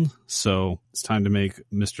around, so it's time to make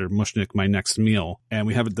Mr. Mushnick my next meal. And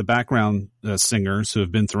we have the background singers who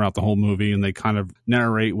have been throughout the whole movie, and they kind of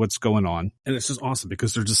narrate what's going on. And it's just awesome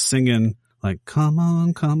because they're just singing like, come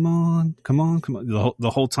on, come on, come on, come on, the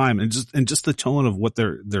whole time. And just the tone of what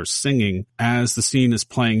they're singing as the scene is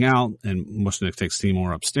playing out. And Mushnick takes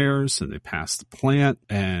Seymour upstairs, and they pass the plant.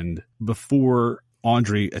 And before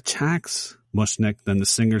Audrey attacks Mushnick, then the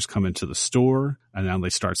singers come into the store, and now they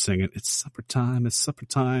start singing, it's supper time, it's supper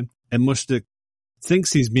time. And Mushnick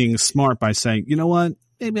thinks he's being smart by saying, you know what,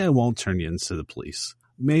 maybe I won't turn you into the police.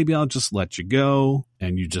 Maybe I'll just let you go,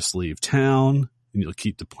 and you just leave town, and you'll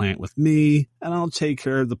keep the plant with me, and I'll take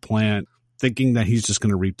care of the plant, thinking that he's just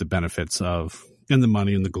going to reap the benefits of and the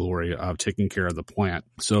money and the glory of taking care of the plant.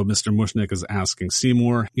 So Mr. Mushnick is asking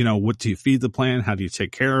Seymour, what do you feed the plant? How do you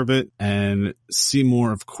take care of it? And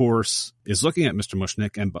Seymour, of course, is looking at Mr.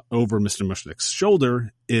 Mushnick, and over Mr. Mushnick's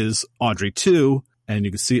shoulder is Audrey 2. And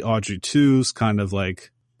you can see Audrey 2's kind of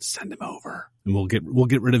like, send him over and we'll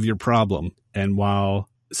get rid of your problem. And while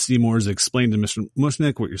Seymour's explained to Mr.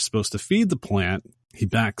 Mushnick what you're supposed to feed the plant, he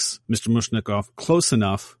backs Mr. Mushnick off close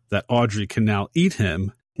enough that Audrey can now eat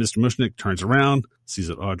him. Mr. Mushnick turns around, sees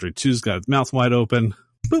that Audrey 2's got his mouth wide open.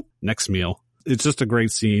 Boop, next meal. It's just a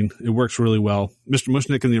great scene. It works really well. Mr.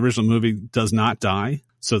 Mushnick in the original movie does not die.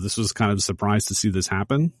 So this was kind of a surprise to see this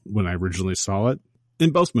happen when I originally saw it.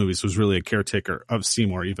 In both movies was really a caretaker of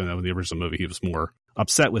Seymour, even though in the original movie he was more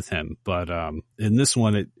upset with him. But in this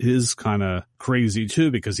one, it is kind of crazy too,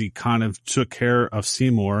 because he kind of took care of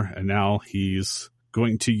Seymour and now he's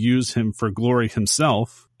going to use him for glory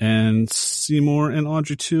himself. And Seymour and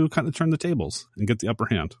Audrey 2 kind of turn the tables and get the upper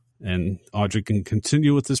hand. And Audrey can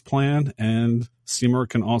continue with this plan, and Seymour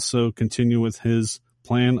can also continue with his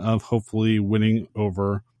plan of hopefully winning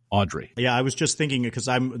over Audrey. Yeah, I was just thinking, because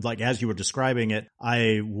I'm like, as you were describing it,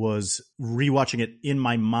 I was rewatching it in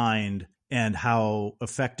my mind and how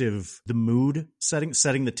effective the mood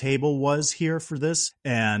setting the table was here for this,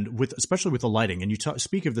 and especially with the lighting. And you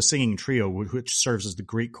speak of the singing trio, which serves as the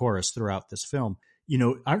Greek chorus throughout this film.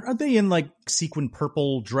 Aren't they in like sequin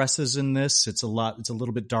purple dresses in this? It's a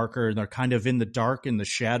little bit darker, and they're kind of in the dark, in the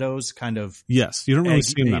shadows, kind of. Yes, you don't really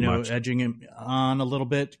see them that much. Edging him on a little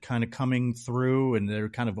bit, kind of coming through, and they're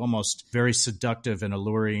kind of almost very seductive and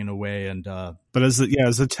alluring in a way. And but as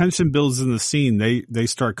the tension builds in the scene, they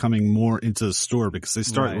start coming more into the store, because they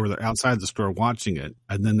start where they're outside the store watching it,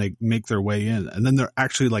 and then they make their way in, and then they're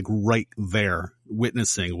actually like right there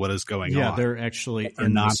witnessing what is going on. Yeah, they're actually they're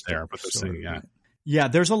not there, but they're singing. Yeah. Yeah,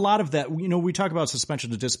 there's a lot of that. We talk about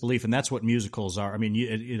suspension of disbelief, and that's what musicals are. I mean,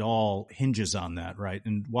 it all hinges on that, right?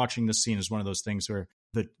 And watching this scene is one of those things where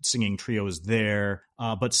the singing trio is there,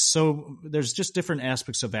 but so there's just different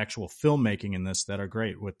aspects of actual filmmaking in this that are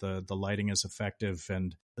great. With the lighting is effective,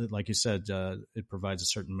 and like you said, it provides a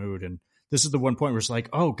certain mood. And this is the one point where it's like,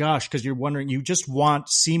 oh gosh, because you're wondering, you just want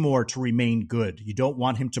Seymour to remain good. You don't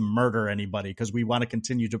want him to murder anybody, because we want to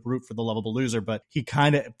continue to root for the lovable loser. But he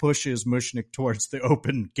kind of pushes Mushnick towards the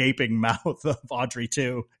open, gaping mouth of Audrey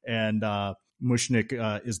 2. And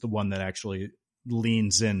Mushnick is the one that actually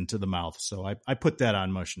leans into the mouth. So I put that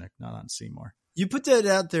on Mushnick, not on Seymour. You put that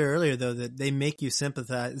out there earlier, though, that they make you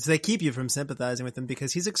sympathize. They keep you from sympathizing with him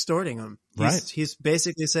because he's extorting him. He's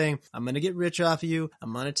basically saying, I'm going to get rich off of you.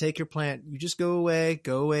 I'm going to take your plant. You just go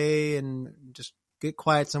away and just get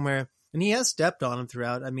quiet somewhere. And he has stepped on him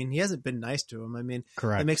throughout. I mean, he hasn't been nice to him. I mean,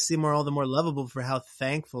 correct. It makes Seymour all the more lovable for how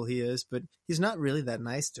thankful he is, but he's not really that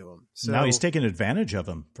nice to him. So no, he's taking advantage of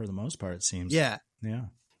him for the most part, it seems. Yeah. Yeah.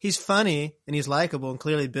 He's funny and he's likable. And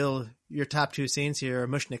clearly, Bill, your top two scenes here are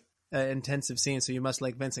Mushnick intensive scenes, so you must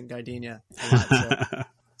like Vincent Gardenia a lot.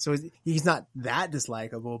 So he's not that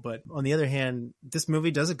dislikable, but on the other hand, this movie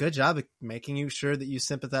does a good job of making you sure that you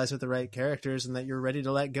sympathize with the right characters and that you're ready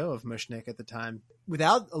to let go of Mushnick at the time.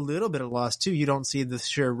 Without a little bit of loss, too, you don't see the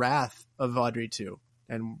sheer wrath of Audrey 2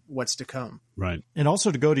 and what's to come. Right. And also,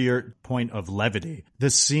 to go to your point of levity,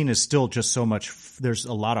 this scene is still just so much, there's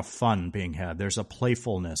a lot of fun being had. There's a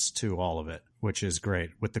playfulness to all of it, which is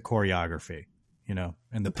great with the choreography.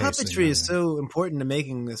 And the puppetry is so important to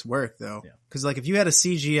making this work, though. Because, like, if you had a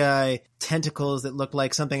CGI tentacles that looked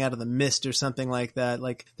like something out of The Mist or something like that,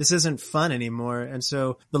 like, this isn't fun anymore. And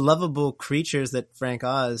so the lovable creatures that Frank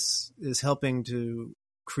Oz is helping to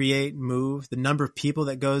create, move, the number of people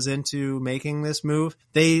that goes into making this move,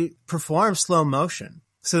 they perform slow motion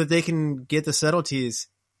so that they can get the subtleties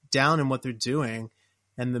down in what they're doing.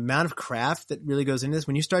 And the amount of craft that really goes into this,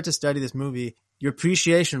 when you start to study this movie, your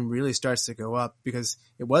appreciation really starts to go up because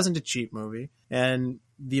it wasn't a cheap movie. And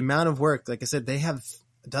the amount of work, like I said, they have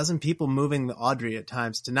a dozen people moving the Audrey at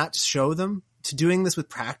times to not show them, to doing this with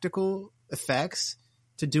practical effects,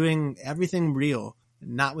 to doing everything real,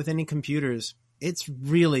 not with any computers. It's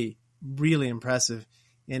really, really impressive.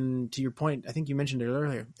 And to your point, I think you mentioned it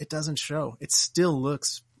earlier, it doesn't show. It still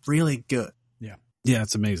looks really good. Yeah. Yeah,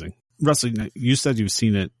 it's amazing. Russell, you said you've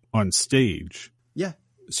seen it on stage. Yeah.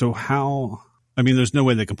 So there's no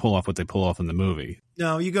way they can pull off what they pull off in the movie.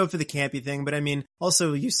 No, you go for the campy thing. But I mean,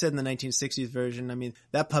 also you said in the 1960s version, I mean,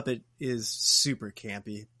 that puppet is super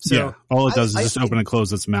campy. So yeah. All it does is just open and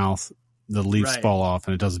close its mouth. The leaves fall off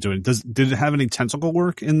and it doesn't do it. Did it have any tentacle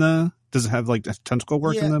work does it have like tentacle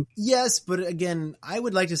work in them? Yes. But again, I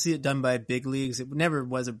would like to see it done by big leagues. It never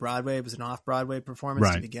was a Broadway. It was an off-Broadway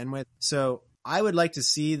performance to begin with. So I would like to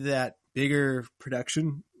see that bigger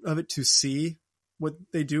production of it to see what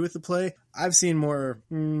they do with the play. I've seen more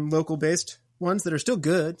local based ones that are still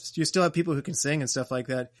good. You still have people who can sing and stuff like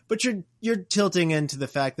that, but you're tilting into the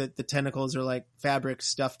fact that the tentacles are like fabric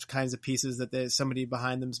stuffed kinds of pieces that there's somebody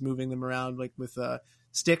behind them's moving them around like with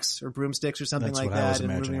sticks or broomsticks or something like that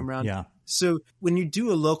and moving them around. Yeah. So when you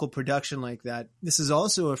do a local production like that, this is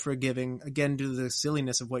also a forgiving, again, due to the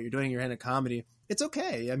silliness of what you're doing. You're in a comedy. It's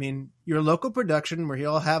okay. I mean, you're a local production. We're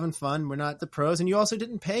all having fun. We're not the pros. And you also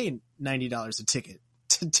didn't pay $90 a ticket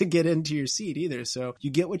to get into your seat either. So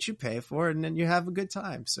you get what you pay for and then you have a good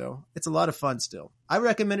time. So it's a lot of fun still. I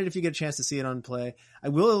recommend it if you get a chance to see it on play. I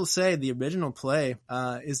will say the original play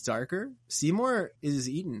is darker. Seymour is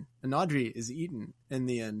eaten and Audrey is eaten in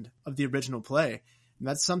the end of the original play. And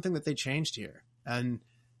that's something that they changed here. And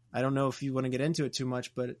I don't know if you want to get into it too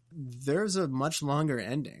much, but there's a much longer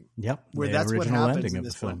ending. Yep. Where that's what happens in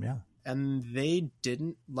this film. Yeah. And they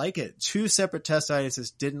didn't like it. 2 separate test audiences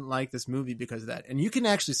didn't like this movie because of that. And you can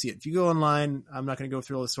actually see it. If you go online, I'm not going to go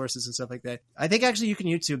through all the sources and stuff like that. I think actually you can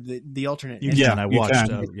YouTube the alternate. I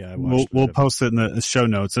watched. We'll post it in the show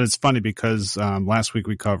notes. And it's funny because last week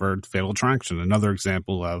we covered Fatal Attraction, another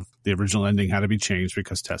example of the original ending had to be changed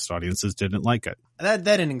because test audiences didn't like it. That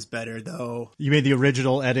ending's better though. You made the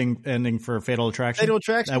original ending for Fatal Attraction? Fatal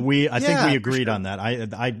Attraction. I think we agreed on that.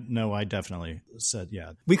 I know I definitely said,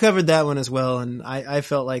 yeah. We covered that one as well, and I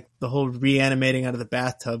felt like the whole reanimating out of the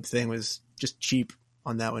bathtub thing was just cheap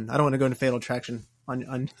on that one. I don't want to go into Fatal Attraction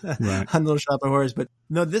on Little Shop of Horrors, but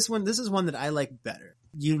no, this is one that I like better.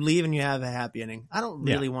 You leave and you have a happy ending. I don't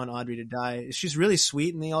really want Audrey to die. She's really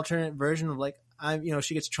sweet in the alternate version of like,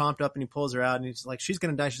 she gets chomped up and he pulls her out and he's like, she's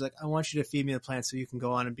going to die. She's like, I want you to feed me the plant so you can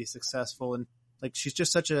go on and be successful. And like, she's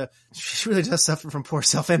just she really does suffer from poor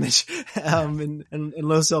self-image, and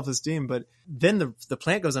low self-esteem. But then the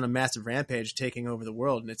plant goes on a massive rampage, taking over the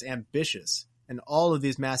world, and it's ambitious. And all of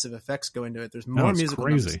these massive effects go into it. There's more musical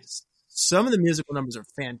numbers. Some of the musical numbers are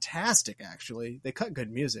fantastic, actually. They cut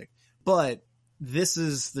good music, but this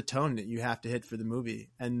is the tone that you have to hit for the movie,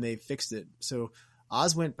 and they fixed it. So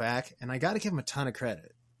Oz went back, and I got to give him a ton of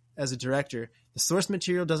credit. As a director, the source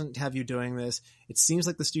material doesn't have you doing this. It seems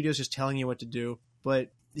like the studio's just telling you what to do,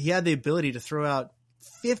 but he had the ability to throw out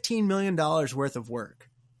 $15 million worth of work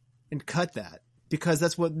and cut that because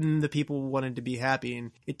that's what the people wanted to be happy.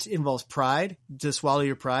 And it involves pride, to swallow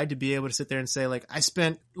your pride, to be able to sit there and say, like, I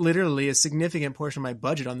spent literally a significant portion of my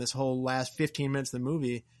budget on this whole last 15 minutes of the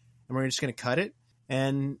movie, and we're just going to cut it.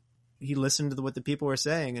 And he listened to what the people were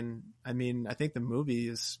saying. And I mean, I think the movie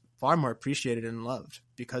is far more appreciated and loved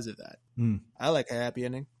because of that. I like a happy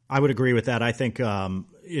ending. I would agree with that. I think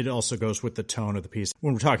it also goes with the tone of the piece.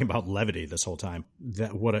 When we're talking about levity this whole time,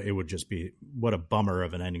 it would just be what a bummer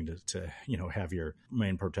of an ending to have your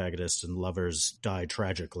main protagonist and lovers die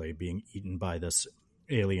tragically, being eaten by this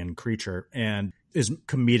alien creature, and as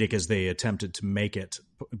comedic as they attempted to make it.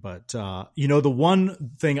 But the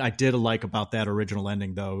one thing I did like about that original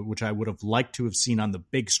ending, though, which I would have liked to have seen on the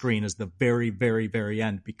big screen, is the very, very, very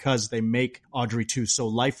end, because they make Audrey 2 so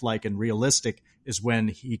lifelike and realistic, is when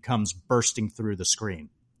he comes bursting through the screen.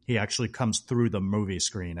 He actually comes through the movie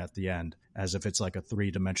screen at the end, as if it's like a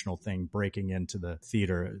 3-dimensional thing breaking into the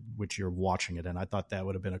theater, which you're watching it in. I thought that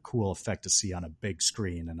would have been a cool effect to see on a big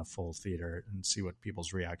screen in a full theater and see what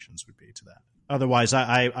people's reactions would be to that. Otherwise,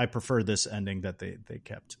 I prefer this ending that they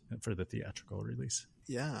kept for the theatrical release.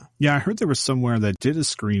 Yeah. Yeah, I heard there was somewhere that did a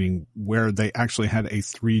screening where they actually had a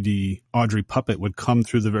 3D Audrey puppet would come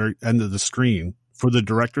through the very end of the screen for the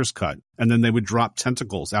director's cut, and then they would drop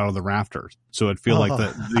tentacles out of the rafters. So it'd feel like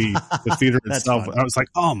the theater itself. Fun. I was like,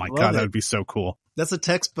 oh my God, that would be so cool. That's a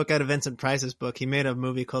textbook out of Vincent Price's book. He made a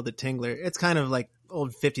movie called The Tingler. It's kind of like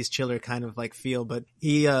old 50s chiller kind of like feel, but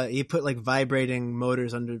he put like vibrating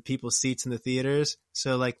motors under people's seats in the theaters.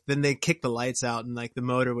 So like then they kick the lights out and like the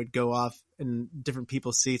motor would go off in different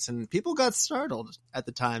people's seats, and people got startled at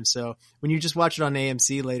the time. So when you just watch it on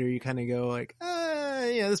AMC later, you kind of go like,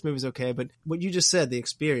 this movie's okay. But what you just said, the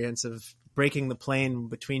experience of breaking the plane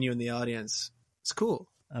between you and the audience, it's cool.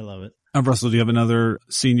 I love it. Russell, do you have another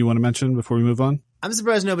scene you want to mention before we move on? I'm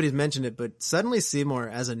surprised nobody's mentioned it, but Suddenly Seymour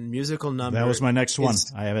as a musical number. That was my next one.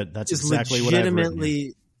 I have it. That's exactly what I've written.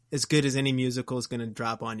 Legitimately as good as any musical is going to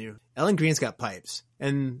drop on you. Ellen Green's got pipes.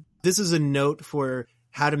 And this is a note for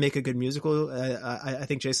how to make a good musical. I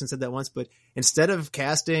think Jason said that once, but instead of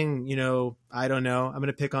casting, I don't know, I'm going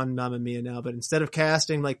to pick on Mamma Mia now, but instead of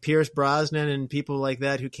casting like Pierce Brosnan and people like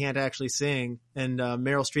that who can't actually sing, and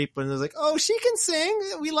Meryl Streep, when they're like, oh, she can sing,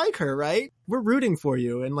 we like her, right? We're rooting for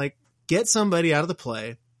you. And like, get somebody out of the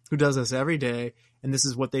play who does this every day, and this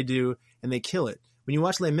is what they do, and they kill it. When you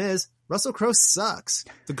watch Les Mis, Russell Crowe sucks.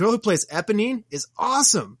 The girl who plays Eponine is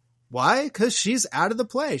awesome. Why? Because she's out of the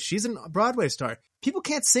play. She's a Broadway star. People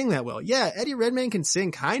can't sing that well. Yeah, Eddie Redmayne can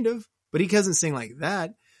sing kind of, but he doesn't sing like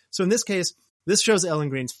that. So in this case, this shows Ellen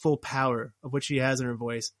Green's full power of what she has in her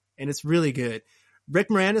voice, and it's really good. Rick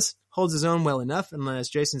Moranis holds his own well enough, and as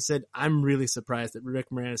Jason said, I'm really surprised that Rick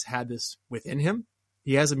Moranis had this within him.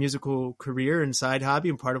 He has a musical career and side hobby,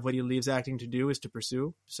 and part of what he leaves acting to do is to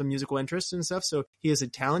pursue some musical interests and stuff. So he is a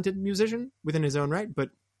talented musician within his own right,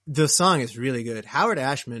 but the song is really good. Howard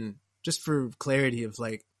Ashman, just for clarity of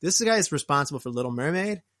like, this guy is responsible for Little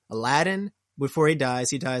Mermaid, Aladdin. Before he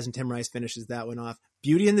dies, and Tim Rice finishes that one off.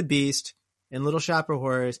 Beauty and the Beast and Little Shop of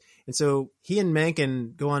Horrors. And so he and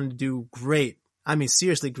Menken go on to do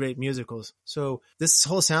seriously great musicals. So this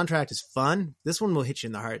whole soundtrack is fun. This one will hit you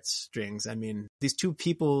in the heartstrings. I mean, these two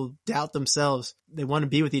people doubt themselves. They want to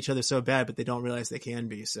be with each other so bad, but they don't realize they can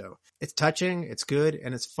be. So it's touching, it's good,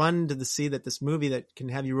 and it's fun to see that this movie that can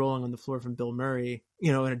have you rolling on the floor from Bill Murray,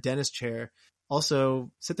 in a dentist chair,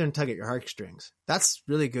 also sit there and tug at your heartstrings. That's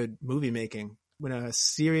really good movie making. When a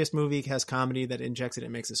serious movie has comedy that injects it, it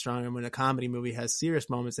makes it stronger. And when a comedy movie has serious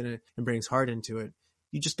moments in it and brings heart into it,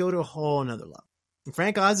 you just go to a whole nother level. And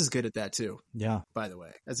Frank Oz is good at that too. Yeah. By the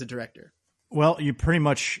way, as a director. Well, you pretty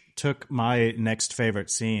much took my next favorite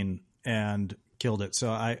scene and killed it. So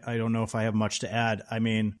I don't know if I have much to add. I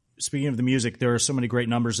mean, speaking of the music, there are so many great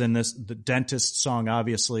numbers in this. The dentist song,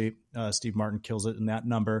 obviously, Steve Martin kills it in that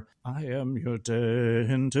number. I am your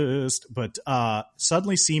dentist. But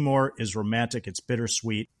Suddenly Seymour is romantic. It's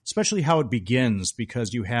bittersweet, especially how it begins,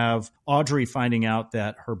 because you have Audrey finding out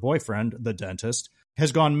that her boyfriend, the dentist,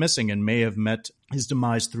 has gone missing and may have met his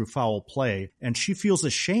demise through foul play. And she feels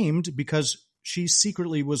ashamed because she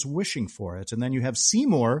secretly was wishing for it. And then you have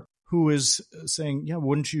Seymour, who is saying, yeah,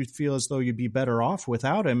 wouldn't you feel as though you'd be better off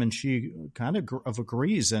without him? And she kind of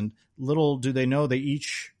agrees. And little do they know, they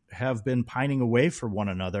each have been pining away for one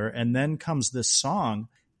another. And then comes this song.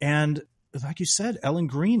 And like you said, Ellen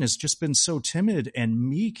Green has just been so timid and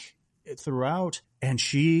meek throughout. And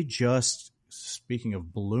she just, speaking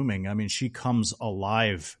of blooming, I mean, she comes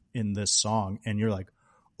alive in this song. And you're like,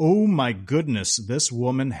 oh my goodness, this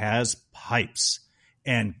woman has pipes.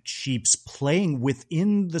 And she's playing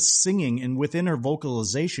within the singing and within her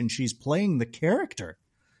vocalization, she's playing the character.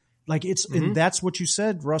 Like and that's what you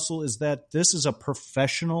said, Russell, is that this is a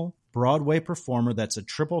professional Broadway performer that's a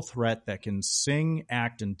triple threat that can sing,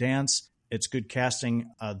 act, and dance. It's good casting.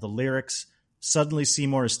 The lyrics, suddenly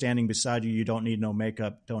Seymour is standing beside you. You don't need no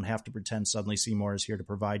makeup. Don't have to pretend suddenly Seymour is here to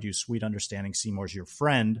provide you sweet understanding. Seymour's your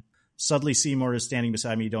friend. Suddenly Seymour is standing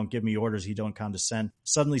beside me. You don't give me orders. He don't condescend.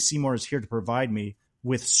 Suddenly Seymour is here to provide me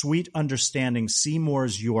with sweet understanding.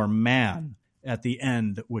 Seymour's your man at the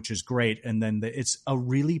end, which is great. And then it's a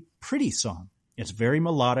really pretty song. It's very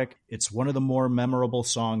melodic. It's one of the more memorable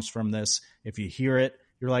songs from this. If you hear it,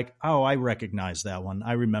 you're like, oh, I recognize that one.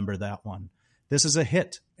 I remember that one. This is a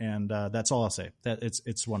hit. And that's all I'll say. That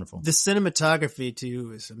it's wonderful. The cinematography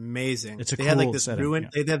too is amazing. It's a they cool had like this setting, ruined.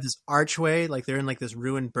 yeah. They have this archway, like they're in like this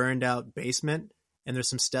ruined, burned out basement, and there's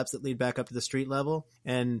some steps that lead back up to the street level.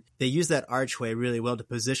 And they use that archway really well to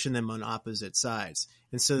position them on opposite sides.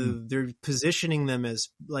 And so they're positioning them as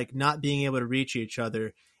like not being able to reach each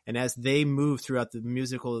other. And as they move throughout the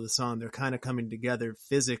musical of the song, they're kind of coming together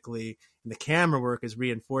physically. And the camera work is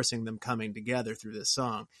reinforcing them coming together through this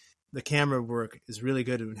song. The camera work is really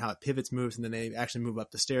good in how it pivots, moves, and then they actually move up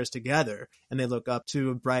the stairs together and they look up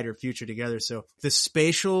to a brighter future together. So the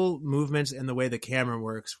spatial movements and the way the camera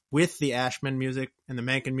works with the Ashman music and the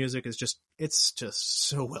Menken music is it's just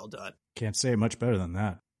so well done. Can't say it much better than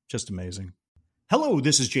that. Just amazing. Hello,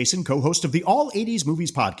 this is Jason, co-host of the All 80s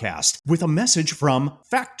Movies Podcast, with a message from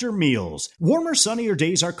Factor Meals. Warmer, sunnier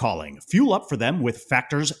days are calling. Fuel up for them with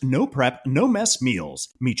Factor's no prep, no mess meals.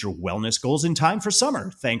 Meet your wellness goals in time for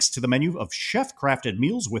summer, thanks to the menu of chef-crafted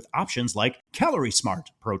meals with options like Calorie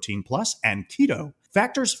Smart, Protein Plus, and Keto.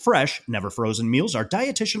 Factor's fresh, never frozen meals are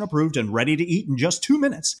dietitian approved and ready to eat in just 2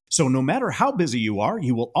 minutes. So no matter how busy you are,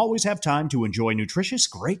 you will always have time to enjoy nutritious,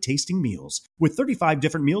 great tasting meals. With 35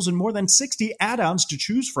 different meals and more than 60 add-ons to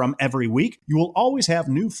choose from every week, you will always have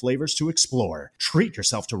new flavors to explore. Treat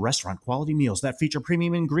yourself to restaurant quality meals that feature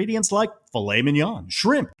premium ingredients like filet mignon,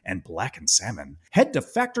 shrimp, and blackened salmon. Head to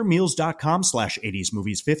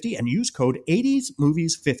factormeals.com/80smovies50 and use code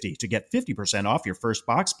 80smovies50 to get 50% off your first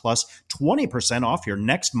box plus 20% off your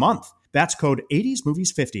next month. That's code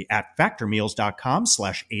 80smovies50 at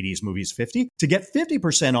factormeals.com/80smovies50 to get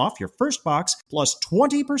 50% off your first box plus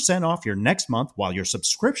 20% off your next month while your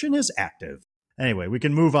subscription is active. Anyway, we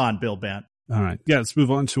can move on, Bill Bant. All right. Yeah, let's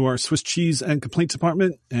move on to our Swiss cheese and complaints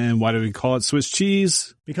department. And why do we call it Swiss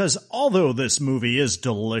cheese? Because although this movie is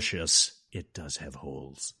delicious, it does have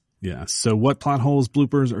holes. Yeah. So what plot holes,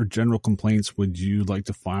 bloopers, or general complaints would you like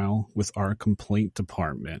to file with our complaint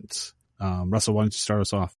department? Russell, why don't you start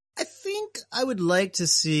us off? I think I would like to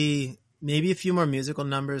see maybe a few more musical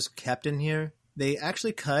numbers kept in here. They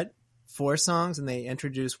actually cut 4 songs and they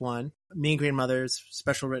introduced one. Mean Green Mother's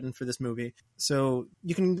special written for this movie. So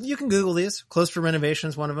you can Google these. Close for Renovation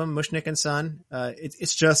is one of them. Mushnick and Son.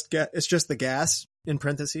 It's just the gas in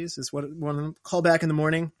parentheses is what one of them. Call Back in the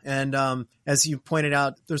Morning. And as you pointed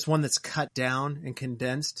out, there's one that's cut down and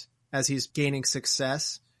condensed as he's gaining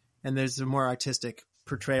success. And there's a more artistic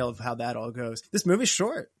portrayal of how that all goes. This movie's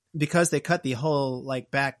short because they cut the whole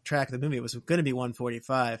back track of the movie. It was going to be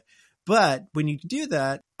 145. But when you do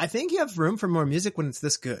that, I think you have room for more music when it's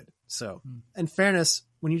this good. So, in fairness,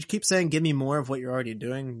 when you keep saying, give me more of what you're already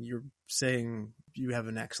doing, you're saying you have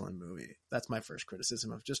an excellent movie. That's my first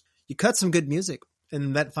criticism of just, you cut some good music.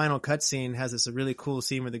 And that final cut scene has this really cool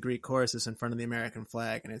scene where the Greek chorus is in front of the American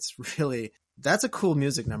flag. And it's really, that's a cool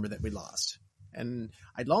music number that we lost. And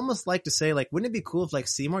I'd almost like to say, wouldn't it be cool if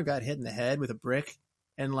Seymour got hit in the head with a brick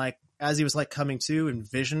and as he was coming to,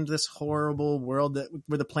 envisioned this horrible world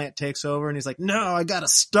where the plant takes over, and he's like, no, I gotta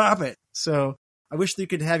stop it. So I wish you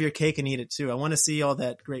could have your cake and eat it too. I want to see all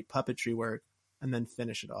that great puppetry work and then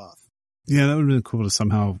finish it off. Yeah, that would have been cool to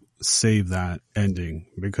somehow save that ending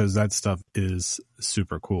because that stuff is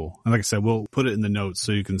super cool. And like I said, we'll put it in the notes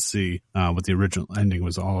so you can see what the original ending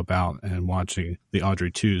was all about, and watching the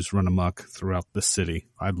Audrey 2s run amok throughout the city.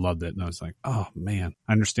 I loved it. And I was like, oh man,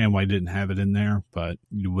 I understand why you didn't have it in there, but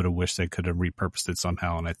you would have wished they could have repurposed it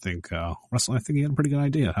somehow. And I think, Russell, I think you had a pretty good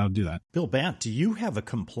idea how to do that. Bill Bant, do you have a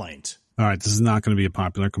complaint? All right, this is not going to be a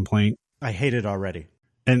popular complaint. I hate it already.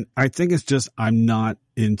 And I think it's just I'm not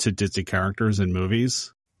into Disney characters in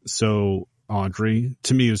movies. So Audrey,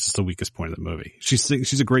 to me, was just the weakest point of the movie. She's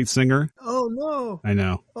a great singer. Oh, no. I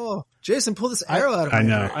know. Oh, Jason, pull this arrow out of my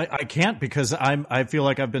know. head. I can't because I feel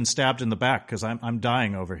like I've been stabbed in the back because I'm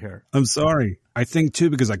dying over here. I'm sorry. I think,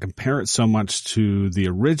 too, because I compare it so much to the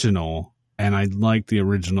original, and I like the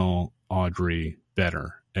original Audrey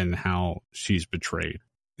better and how she's betrayed.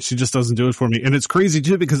 She just doesn't do it for me. And it's crazy,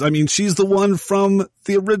 too, because, she's the one from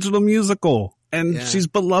the original musical, and she's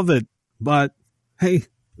beloved. But, hey,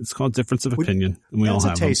 it's called difference of opinion, and we all have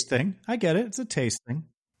them. It's a taste thing. I get it. It's a taste thing.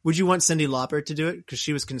 Would you want Cyndi Lauper to do it? Because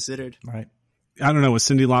she was considered. Right. I don't know. With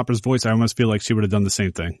Cyndi Lauper's voice, I almost feel like she would have done the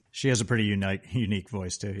same thing. She has a pretty unique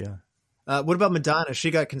voice, too, yeah. What about Madonna? She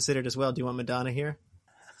got considered as well. Do you want Madonna here?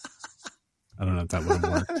 I don't know if that would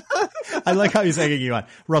have worked. I like how he's egging you on.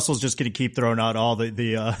 Russell's just going to keep throwing out all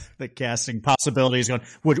the casting possibilities. Going,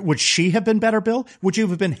 would she have been better, Bill? Would you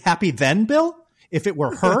have been happy then, Bill, if it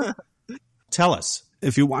were her? Tell us.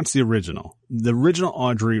 If you watch the original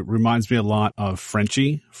Audrey reminds me a lot of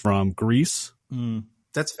Frenchie from Grease.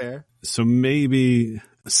 That's fair. So maybe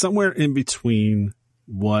somewhere in between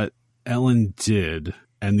what Ellen did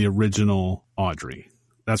and the original Audrey.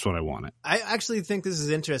 That's what I wanted. I actually think this is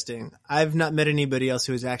interesting. I've not met anybody else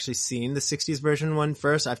who has actually seen the 60s version one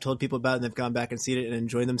first. I've told people about it and they've gone back and seen it and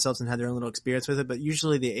enjoyed themselves and had their own little experience with it. But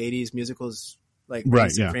usually the 80s musicals right,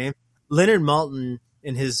 yeah. Supreme. Leonard Maltin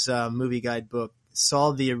in his movie guide book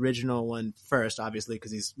saw the original one first, obviously,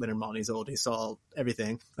 because he's Leonard Maltin, he's old, he saw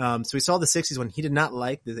everything. So he saw the 60s one. He did not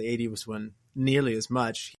like the 80s one nearly as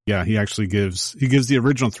much. Yeah, he actually gives the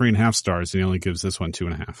original 3.5 stars, and he only gives this one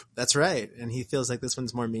 2.5. That's right. And he feels like this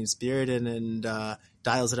one's more mean-spirited and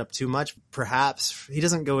dials it up too much. Perhaps he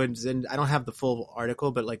doesn't go in, I don't have the full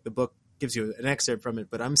article, but the book gives you an excerpt from it.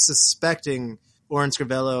 But I'm suspecting Oren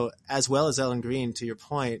Scrivello, as well as Ellen Green, to your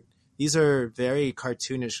point, these are very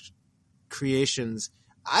cartoonish creations.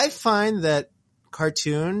 I find that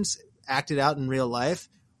cartoons acted out in real life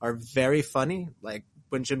are very funny. Like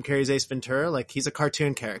when Jim Carrey's Ace Ventura, he's a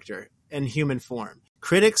cartoon character in human form.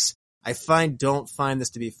 Critics, I don't find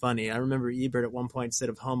this to be funny. I remember Ebert at one point said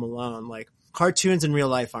of Home Alone, cartoons in real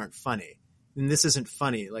life aren't funny. And this isn't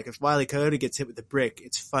funny. If Wile E. Coyote gets hit with a brick,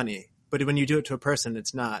 it's funny. But when you do it to a person,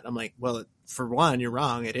 it's not. I'm like, well, for one, you're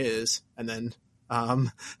wrong. It is. And then,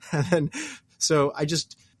 so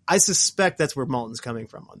I suspect that's where Malton's coming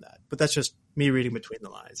from on that. But that's just me reading between the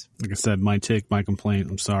lines. Like I said, my take, my complaint.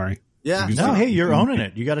 I'm sorry. Yeah. No, hey, you're owning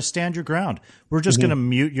it. You got to stand your ground. We're just going to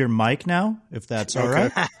mute your mic now, if that's all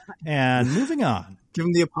right. And moving on. Give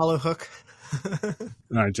him the Apollo hook. All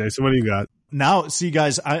right, Jason, what do you got? Now, see,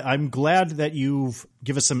 guys, I'm glad that you've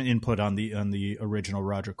given us some input on the original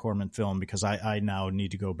Roger Corman film, because I now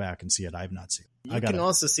need to go back and see it. I have not seen it. You can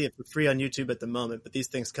also see it for free on YouTube at the moment, but these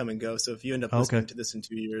things come and go. So if you end up listening to this in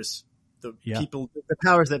 2 years, the people, the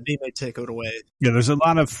powers that be may take it away. Yeah, there's a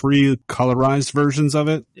lot of free colorized versions of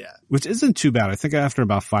it. Yeah. Which isn't too bad. I think after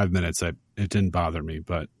about 5 minutes, it didn't bother me.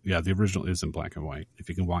 But yeah, the original is in black and white. If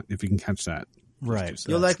you can catch that. Right.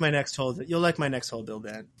 You'll like my next whole Bill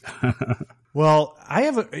band. Well, I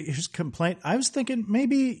have a complaint. I was thinking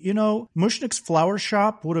maybe, Mushnick's flower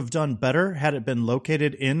shop would have done better had it been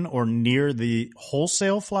located in or near the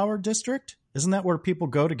wholesale flower district. Isn't that where people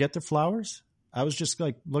go to get their flowers? I was just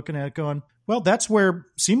like looking at it going, well, that's where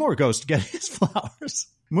Seymour goes to get his flowers.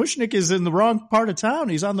 Mushnick is in the wrong part of town.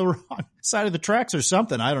 He's on the wrong side of the tracks or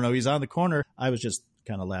something. I don't know. He's on the corner. I was just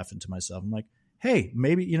kind of laughing to myself. I'm like, hey,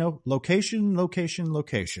 maybe, location.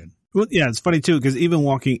 Well, yeah, it's funny too, because even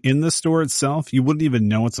walking in the store itself, you wouldn't even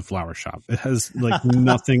know it's a flower shop. It has like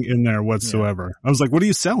nothing in there whatsoever. Yeah. I was like, what are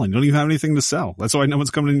you selling? You don't even have anything to sell. That's how I know what's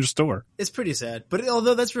coming in your store. It's pretty sad. But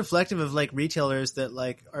although that's reflective of like retailers that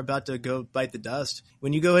like are about to go bite the dust.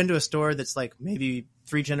 When you go into a store that's like maybe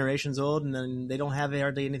 3 generations old and then they don't have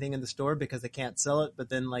hardly anything in the store because they can't sell it, but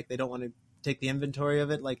then like they don't want to take the inventory of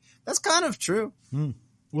it. Like that's kind of true.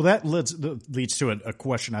 Well, that leads to a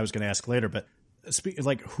question I was going to ask later, but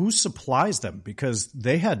like who supplies them? Because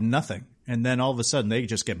they had nothing. And then all of a sudden they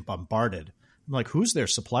just get bombarded. I'm like, who's their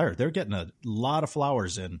supplier? They're getting a lot of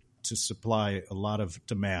flowers in to supply a lot of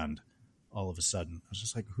demand all of a sudden. I was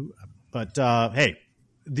just like, who? But hey,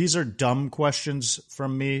 these are dumb questions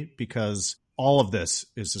from me because all of this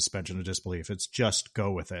is suspension of disbelief. It's just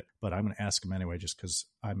go with it. But I'm going to ask them anyway just because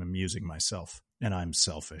I'm amusing myself and I'm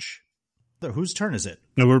selfish. Whose turn is it?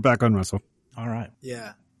 No, we're back on Russell. All right.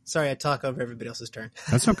 Yeah. Sorry, I talk over everybody else's turn.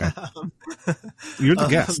 That's okay. You're the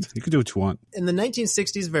guest. You can do what you want. In the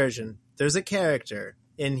 1960s version, there's a character,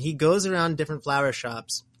 and he goes around different flower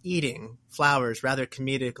shops eating flowers rather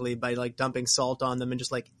comedically by like dumping salt on them and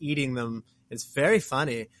just like eating them. It's very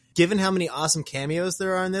funny. Given how many awesome cameos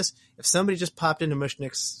there are in this, if somebody just popped into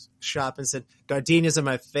Mushnick's shop and said, gardenias are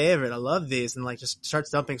my favorite, I love these, and like just starts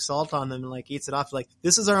dumping salt on them and like eats it off, like,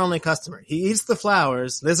 this is our only customer. He eats the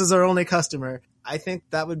flowers. This is our only customer. I think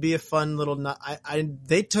that would be a fun little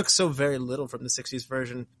they took so very little from the 60s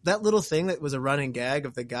version. That little thing that was a running gag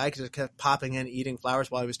of the guy just kept popping in eating flowers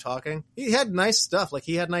while he was talking. He had nice stuff. Like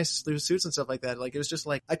he had nice suits and stuff like that. Like it was just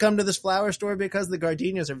like, I come to this flower store because the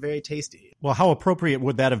gardenias are very tasty. Well, how appropriate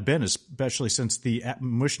would that have been, especially since the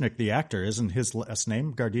Mushnick, the actor, isn't his last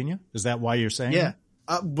name Gardenia? Is that why you're saying Yeah. that?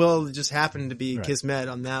 Well, it just happened to be Kismet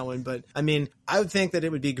on that one. But, I mean, I would think that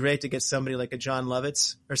it would be great to get somebody like a John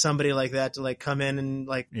Lovitz or somebody like that to, like, come in and,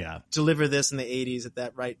 like, deliver this in the 80s at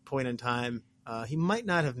that right point in time. He might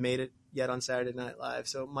not have made it yet on Saturday Night Live,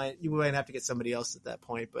 so you might have to get somebody else at that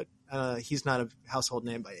point. But he's not a household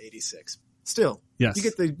name by 86. Still, yes.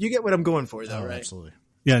 You get what I'm going for, though, right? Absolutely.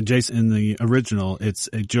 Yeah, Jason, in the original, it's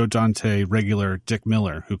a Joe Dante regular Dick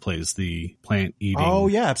Miller who plays the plant eating. Oh,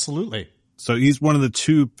 yeah, absolutely. So he's one of the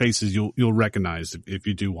 2 faces you'll recognize if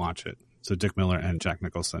you do watch it. So Dick Miller and Jack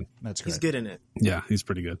Nicholson. That's great. He's good in it. Yeah, he's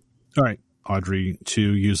pretty good. All right, Audrey 2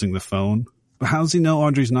 using the phone. But how does he know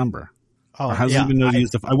Audrey's number? Oh, or how does he even know to use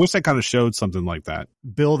the phone? I wish I kind of showed something like that.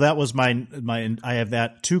 Bill, that was my. I have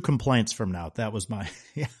that 2 complaints from now. That was my.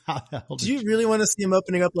 Do you really want to see him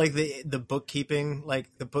opening up like the bookkeeping, like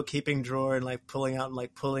the bookkeeping drawer and like pulling out and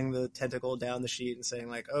like pulling the tentacle down the sheet and saying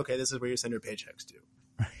like, okay, this is where you send your paychecks to?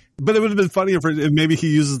 But it would have been funnier if maybe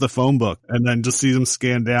he uses the phone book and then just sees him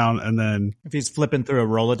scan down and then... If he's flipping through a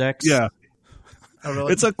Rolodex? Yeah.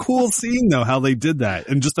 It's a cool scene, though, how they did that.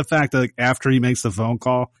 And just the fact that like, after he makes the phone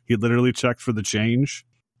call, he literally checked for the change.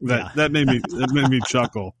 That made me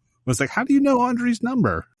chuckle. I was like, how do you know Audrey's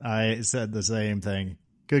number? I said the same thing.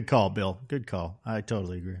 Good call, Bill. Good call. I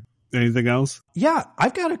totally agree. Anything else? Yeah,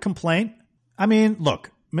 I've got a complaint. I mean,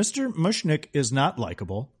 look, Mr. Mushnick is not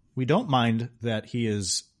likable. We don't mind that he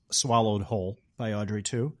is swallowed whole by Audrey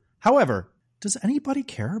 2. However, does anybody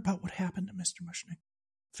care about what happened to Mr. Mushnick?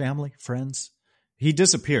 Family, friends? He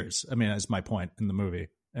disappears. I mean, that's my point in the movie.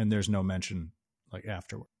 And there's no mention like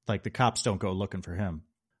afterward. Like the cops don't go looking for him.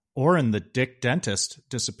 Oren, the dick dentist,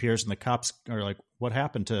 disappears and the cops are like, what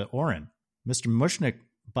happened to Oren? Mr. Mushnick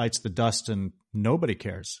bites the dust and nobody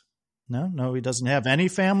cares. No, he doesn't have any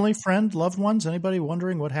family, friend, loved ones. Anybody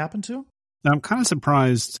wondering what happened to him? Now, I'm kind of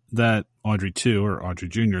surprised that Audrey 2 or Audrey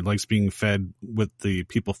Jr. likes being fed with the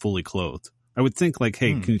people fully clothed. I would think like,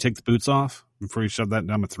 hey, can you take the boots off before you shove that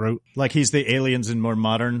down my throat? Like he's the aliens in more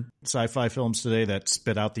modern sci-fi films today that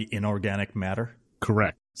spit out the inorganic matter?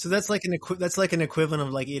 Correct. So that's like an equivalent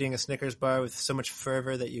of like eating a Snickers bar with so much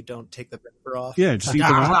fervor that you don't take the paper off. Yeah, just eat the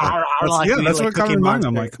wrapper. That's what kind of mind.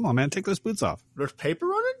 I'm like, come on, man, take those boots off. There's paper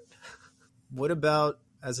on it? What about,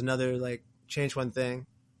 as another like change one thing,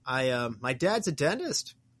 my dad's a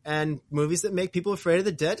dentist, And movies that make people afraid of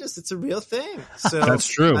the dentist, it's a real thing. So That's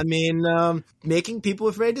true. I mean, making people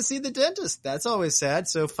afraid to see the dentist, that's always sad.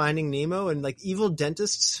 So Finding Nemo and like evil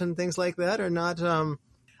dentists and things like that are not,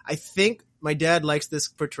 I think my dad likes this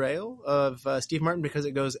portrayal of Steve Martin because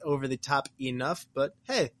it goes over the top enough. But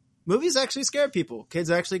hey, movies actually scare people. Kids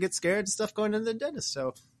actually get scared of stuff going into the dentist.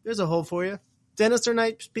 So there's a hole for you. Dentists are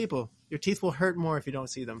nice people. Your teeth will hurt more if you don't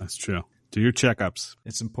see them. That's true. Do your checkups.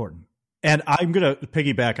 It's important. And I'm going to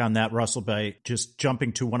piggyback on that, Russell, by just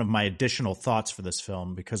jumping to one of my additional thoughts for this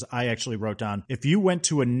film, because I actually wrote down, if you went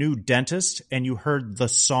to a new dentist and you heard the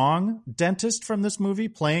song Dentist from this movie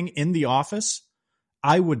playing in the office,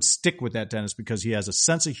 I would stick with that dentist because he has a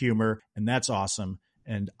sense of humor, and that's awesome.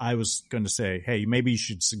 And I was going to say, hey, maybe you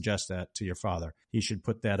should suggest that to your father. He should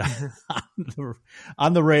put that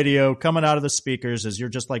on the radio, coming out of the speakers as you're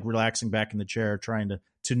just like relaxing back in the chair, trying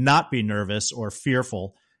to not be nervous or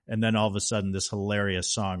fearful. And then all of a sudden, this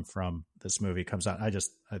hilarious song from this movie comes out. I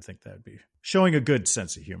think that would be showing a good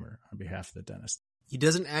sense of humor on behalf of the dentist. He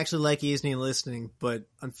doesn't actually like easy listening, but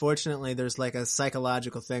unfortunately, there's like a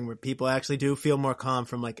psychological thing where people actually do feel more calm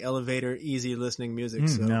from like elevator, easy listening music.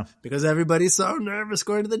 Because everybody's so nervous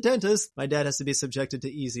going to the dentist, my dad has to be subjected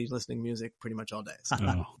to easy listening music pretty much all day. So.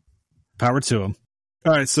 Oh, power to him.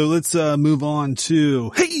 All right, so let's move on to,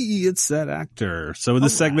 hey, it's that actor. So in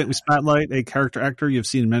this segment, we spotlight a character actor you've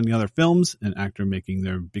seen in many other films, an actor making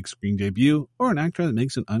their big screen debut, or an actor that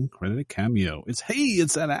makes an uncredited cameo. It's, hey,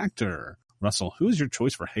 it's that actor. Russell, who is your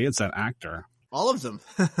choice for hey, it's that actor? All of them.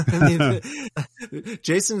 I mean,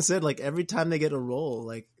 Jason said like every time they get a role,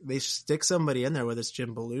 like they stick somebody in there, whether it's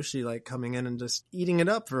Jim Belushi, like coming in and just eating it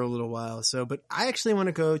up for a little while. So, but I actually want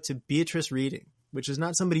to go to Beatrice Reading, which is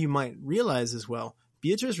not somebody you might realize as well.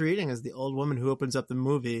 Beatrice Reading is the old woman who opens up the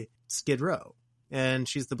movie Skid Row. And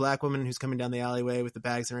she's the black woman who's coming down the alleyway with the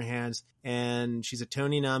bags in her hands. And she's a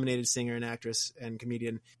Tony-nominated singer and actress and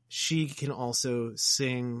comedian. She can also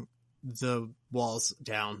sing the walls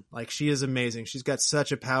down. Like, she is amazing. She's got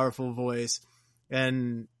such a powerful voice.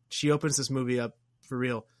 And she opens this movie up for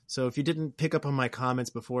real. So if you didn't pick up on my comments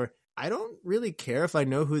before, I don't really care if I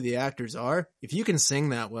know who the actors are. If you can sing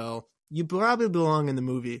that well, you probably belong in the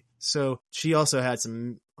movie. So she also had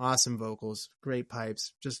some awesome vocals, great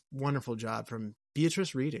pipes, just wonderful job from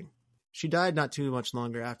Beatrice Reading. She died not too much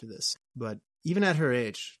longer after this, but even at her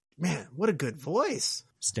age, man, what a good voice.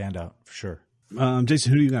 Stand out for sure.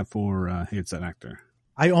 Jason, who do you got for hey, it's that actor?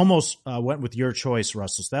 I almost went with your choice,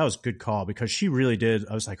 Russell. So that was a good call because she really did.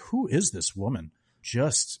 I was like, who is this woman?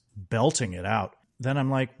 Just belting it out. Then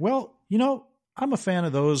I'm like, well, you know, I'm a fan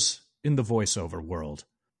of those in the voiceover world.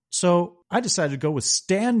 So I decided to go with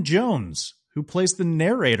Stan Jones, who plays the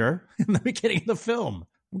narrator in the beginning of the film.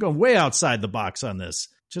 I'm going way outside the box on this,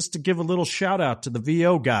 just to give a little shout out to the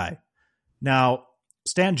VO guy. Now,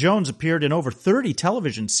 Stan Jones appeared in over 30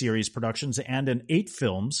 television series productions and in 8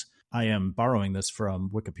 films. I am borrowing this from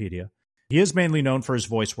Wikipedia. He is mainly known for his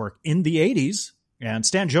voice work in the 80s, and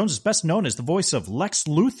Stan Jones is best known as the voice of Lex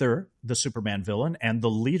Luthor, the Superman villain, and the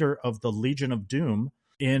leader of the Legion of Doom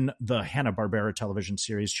in the Hanna-Barbera television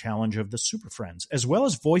series Challenge of the Super Friends, as well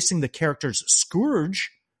as voicing the characters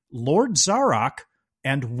Scourge, Lord Zarok,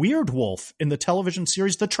 and Weird Wolf in the television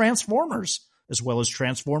series The Transformers, as well as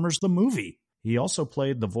Transformers the movie. He also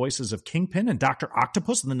played the voices of Kingpin and Dr.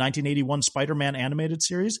 Octopus in the 1981 Spider-Man animated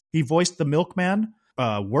series. He voiced the Milkman,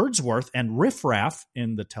 Wordsworth, and Riff Raff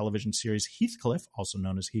in the television series Heathcliff, also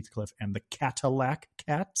known as Heathcliff and the Cadillac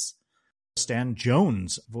Cats. Stan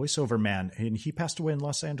Jones, voiceover man, and he passed away in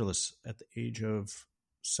Los Angeles at the age of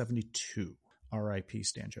 72. R.I.P.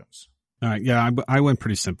 Stan Jones. All right, yeah, I went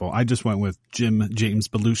pretty simple. I just went with James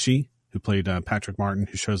Belushi, who played Patrick Martin,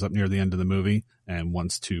 who shows up near the end of the movie and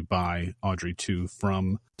wants to buy Audrey 2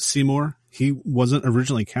 from Seymour. He wasn't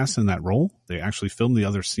originally cast in that role. They actually filmed the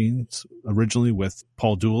other scenes originally with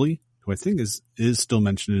Paul Dooley, who I think is still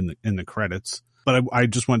mentioned in the credits. But I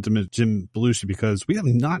just wanted to mention Jim Belushi because we have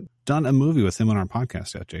not done a movie with him on our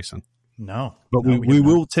podcast yet, Jason. No. But we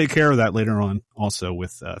will take care of that later on also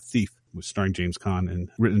with Thief, starring James Caan and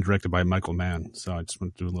written and directed by Michael Mann. So I just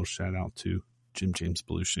want to do a little shout out to James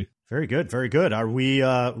Belushi. Very good. Very good. Are we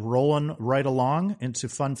rolling right along into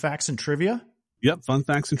fun facts and trivia? Yep. Fun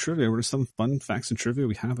facts and trivia. What are some fun facts and trivia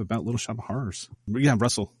we have about Little Shop of Horrors? Yeah,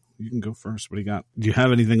 Russell, you can go first. What do you got? Do you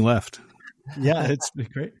have anything left? Yeah, it's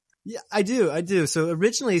great. Yeah, I do. So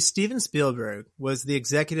originally Steven Spielberg was the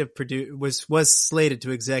executive was slated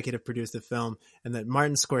to executive produce the film, and that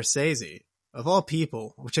Martin Scorsese, of all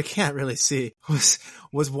people, which I can't really see, was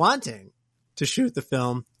wanting to shoot the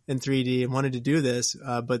film in 3D and wanted to do this,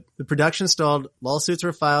 but the production stalled. Lawsuits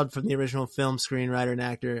were filed from the original film screenwriter and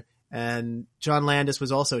actor, And John Landis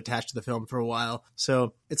was also attached to the film for a while.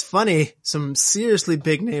 So it's funny, some seriously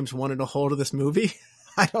big names wanted a hold of this movie.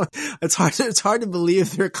 It's hard to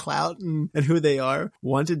believe their clout and who they are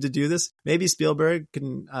wanted to do this. Maybe Spielberg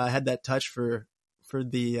had that touch for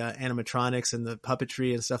the animatronics and the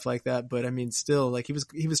puppetry and stuff like that. But I mean, still, like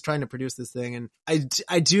he was trying to produce this thing. And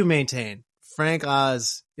I do maintain Frank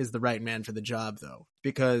Oz is the right man for the job, though,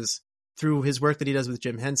 because through his work that he does with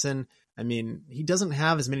Jim Henson, I mean, he doesn't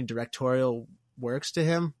have as many directorial works to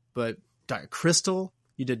him, but Dark Crystal,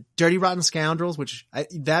 you did Dirty Rotten Scoundrels, which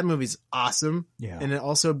that movie's awesome. Yeah. And it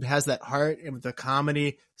also has that heart and with the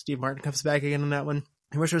comedy. Steve Martin comes back again on that one.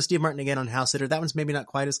 I wish it was Steve Martin again on House Sitter. That one's maybe not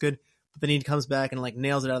quite as good, but then he comes back and like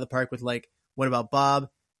nails it out of the park with like, What About Bob?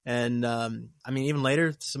 And, I mean, even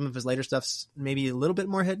later, some of his later stuff's maybe a little bit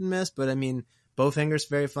more hit and miss, but I mean, Bowfinger's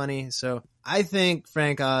very funny. So I think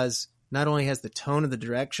Frank Oz not only has the tone of the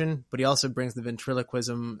direction, but he also brings the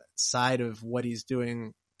ventriloquism side of what he's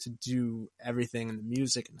doing to do everything in the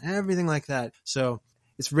music and everything like that. So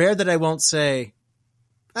it's rare that I won't say,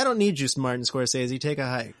 I don't need you, Martin Scorsese, take a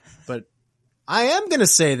hike. But I am going to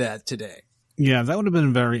say that today. Yeah, that would have been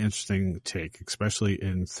a very interesting take, especially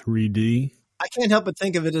in 3D. I can't help but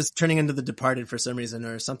think of it as turning into The Departed for some reason,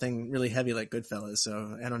 or something really heavy like Goodfellas.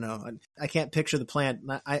 So I don't know. I can't picture the plant.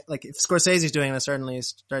 I like if Scorsese's doing it, I certainly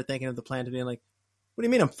start thinking of the plant and being like, what do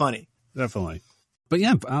you mean I'm funny? Definitely. But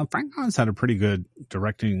yeah, Frank Oz had a pretty good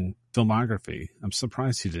directing filmography. I'm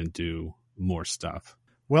surprised he didn't do more stuff.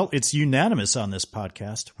 Well, it's unanimous on this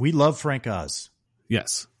podcast. We love Frank Oz.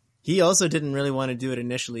 Yes. He also didn't really want to do it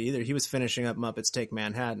initially either. He was finishing up Muppets Take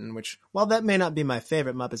Manhattan, which, while that may not be my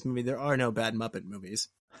favorite Muppets movie, there are no bad Muppet movies.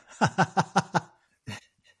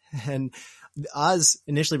 And Oz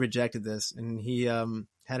initially rejected this, and he had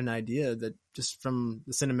an idea that just from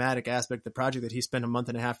the cinematic aspect of the project that he spent a month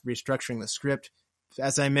and a half restructuring the script.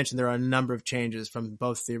 As I mentioned, there are a number of changes from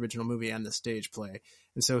both the original movie and the stage play.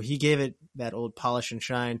 And so he gave it that old polish and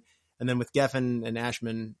shine. And then with Geffen and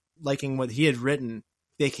Ashman liking what he had written,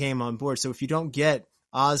 they came on board. So if you don't get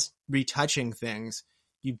Oz retouching things,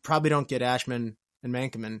 you probably don't get Ashman and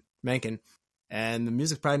Menken, and the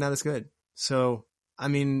music's probably not as good. So, I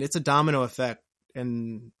mean, it's a domino effect,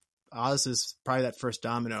 and Oz is probably that first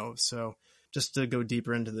domino. So just to go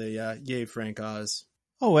deeper into the yay, Frank Oz.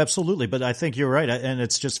 Oh, absolutely. But I think you're right. And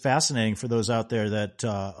it's just fascinating for those out there that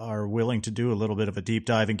are willing to do a little bit of a deep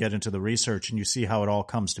dive and get into the research, and you see how it all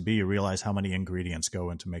comes to be. You realize how many ingredients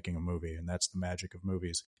go into making a movie. And that's the magic of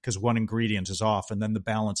movies, because one ingredient is off and then the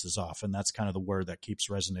balance is off. And that's kind of the word that keeps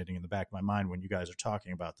resonating in the back of my mind when you guys are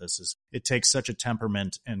talking about this. Is it takes such a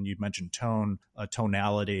temperament, and you mentioned tone,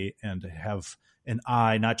 tonality, and have an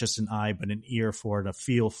eye, not just an eye, but an ear for it, a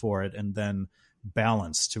feel for it, and then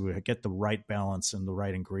balance to get the right balance and the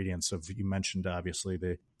right ingredients of, you mentioned obviously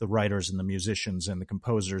the writers and the musicians and the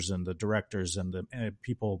composers and the directors and the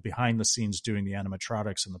people behind the scenes doing the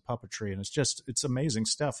animatronics and the puppetry. And it's amazing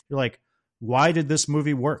stuff. You're like, why did this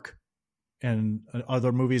movie work and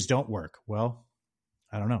other movies don't work? Well,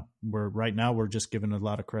 I don't know. Right now we're just giving a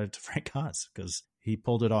lot of credit to Frank Oz because he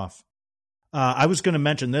pulled it off. I was going to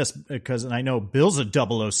mention this because, and I know Bill's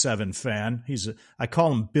a 007 fan. I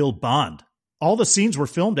call him Bill Bond. All the scenes were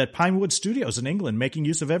filmed at Pinewood Studios in England, making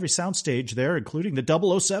use of every soundstage there, including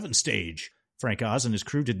the 007 stage. Frank Oz and his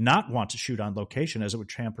crew did not want to shoot on location as it would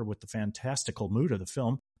tamper with the fantastical mood of the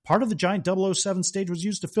film. Part of the giant 007 stage was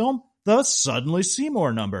used to film the Suddenly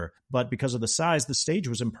Seymour number, but because of the size, the stage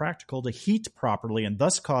was impractical to heat properly and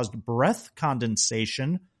thus caused breath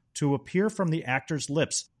condensation to appear from the actors'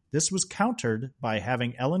 lips. This was countered by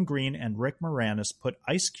having Ellen Greene and Rick Moranis put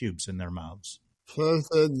ice cubes in their mouths.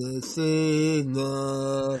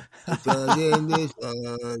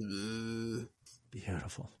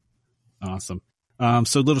 Beautiful. Awesome.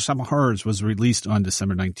 So Little Shop of Horrors was released on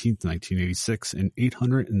December 19th, 1986 in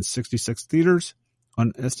 866 theaters.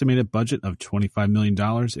 On an estimated budget of $25 million,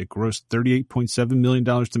 it grossed $38.7 million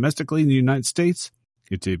domestically in the United States.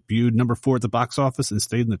 It debuted number 4 at the box office and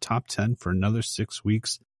stayed in the top 10 for another 6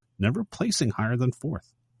 weeks, never placing higher than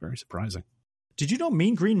 4th. Very surprising. Did you know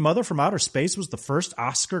Mean Green Mother from Outer Space was the first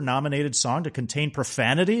Oscar-nominated song to contain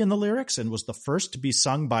profanity in the lyrics and was the first to be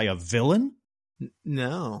sung by a villain?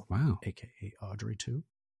 No. Wow. A.K.A. Audrey 2.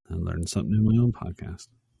 I learned something in my own podcast.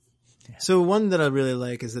 Yeah. So one that I really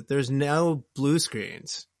like is that there's no blue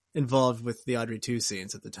screens involved with the Audrey 2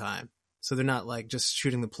 scenes at the time. So they're not like just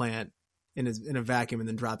shooting the plant in a vacuum and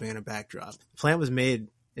then dropping in a backdrop. The plant was made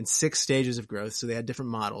in 6 stages of growth, so they had different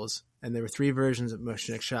models, and there were 3 versions of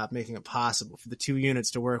Mushnick Shop, making it possible for the 2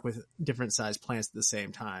 units to work with different sized plants at the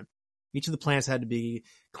same time. Each of the plants had to be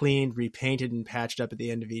cleaned, repainted, and patched up at the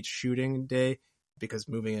end of each shooting day, because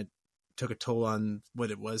moving at took a toll on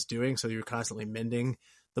what it was doing. So you were constantly mending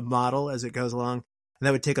the model as it goes along. And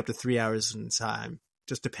that would take up to 3 hours in time,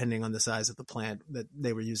 just depending on the size of the plant that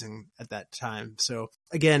they were using at that time. So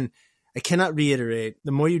again, I cannot reiterate,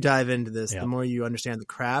 the more you dive into this, the more you understand the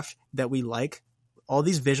craft that we like, all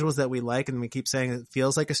these visuals that we like. And we keep saying it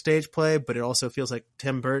feels like a stage play, but it also feels like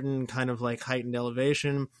Tim Burton, kind of like heightened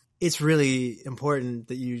elevation. It's really important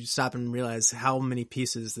that you stop and realize how many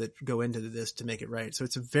pieces that go into this to make it right. So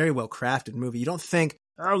it's a very well crafted movie. You don't think,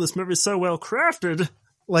 oh, this movie's so well crafted.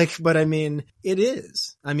 But I mean, it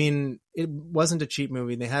is. I mean, it wasn't a cheap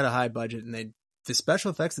movie. They had a high budget, and the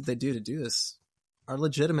special effects that they do to do this are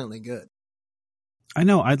legitimately good. I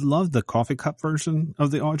know. I love the coffee cup version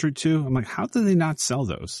of the Audrey 2. I'm like, how did they not sell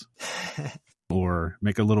those? Or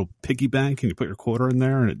make a little piggy bank and you put your quarter in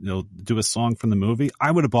there and it'll do a song from the movie. I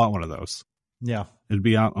would have bought one of those. Yeah. It'd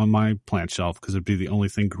be out on my plant shelf because it'd be the only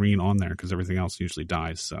thing green on there because everything else usually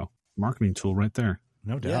dies. So marketing tool right there.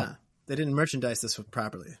 No doubt. Yeah. They didn't merchandise this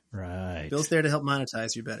properly. Right. Bill's there to help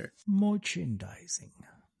monetize you better. Merchandising.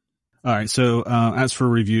 All right. So as for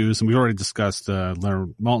reviews, and we already discussed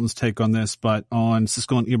Leonard Maltin's take on this, but on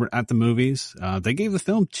Siskel and Ebert at the Movies, they gave the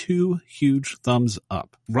film 2 huge thumbs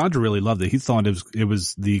up. Roger really loved it. He thought it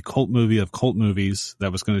was the cult movie of cult movies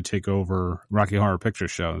that was going to take over Rocky Horror Picture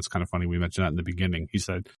Show. It's kind of funny. We mentioned that in the beginning. He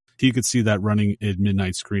said he could see that running at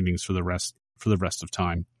midnight screenings for the rest of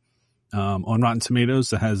time. On Rotten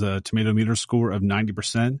Tomatoes, it has a tomato meter score of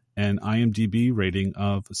 90% and IMDb rating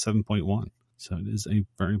of 7.1. So it is a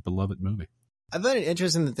very beloved movie. I find it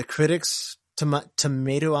interesting that the critics'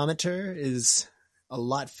 tomatometer is a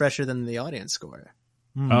lot fresher than the audience score.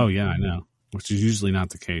 Oh, yeah, I know. Which is usually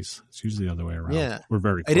not the case. It's usually the other way around. Yeah. We're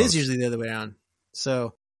very close. It is usually the other way around.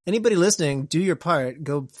 So anybody listening, do your part.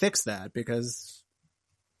 Go fix that, because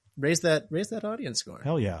raise that audience score.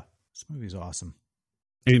 Hell yeah. This movie's awesome.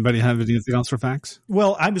 Anybody have anything else for facts?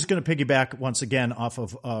 Well, I was going to piggyback once again off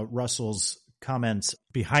of Russell's comments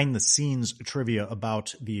behind the scenes trivia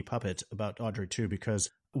about the puppet, about Audrey 2,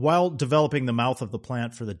 because while developing the mouth of the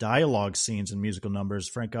plant for the dialogue scenes and musical numbers,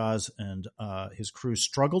 Frank Oz and his crew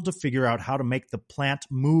struggled to figure out how to make the plant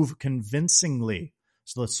move convincingly.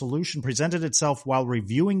 So the solution presented itself while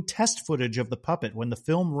reviewing test footage of the puppet. When the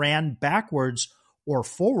film ran backwards or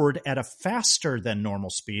forward at a faster than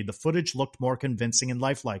normal speed, the footage looked more convincing and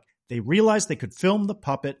lifelike. They realized they could film the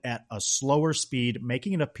puppet at a slower speed,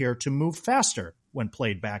 making it appear to move faster when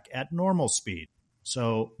played back at normal speed.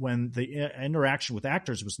 So when the interaction with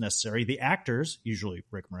actors was necessary, the actors, usually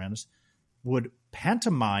Rick Moranis, would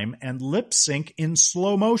pantomime and lip sync in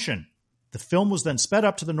slow motion. The film was then sped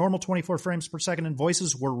up to the normal 24 frames per second, and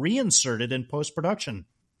voices were reinserted in post-production.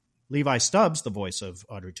 Levi Stubbs, the voice of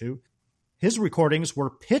Audrey 2, his recordings were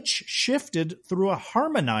pitch shifted through a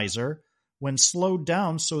harmonizer when slowed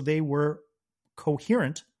down so they were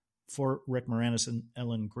coherent for Rick Moranis and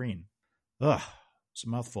Ellen Green. Ugh, it's a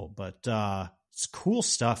mouthful, but it's cool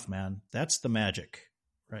stuff, man. That's the magic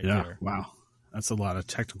right there. Wow. That's a lot of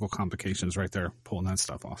technical complications right there, pulling that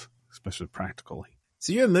stuff off, especially practically.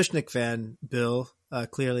 So you're a Mushnick fan, Bill,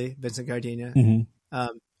 clearly, Vincent Gardenia.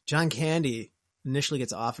 Mm-hmm. John Candy initially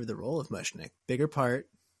gets offered the role of Mushnick, bigger part,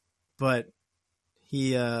 but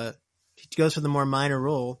he goes for the more minor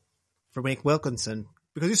role for Wake Wilkinson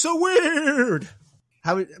because he's so weird.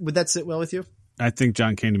 How would that sit well with you? I think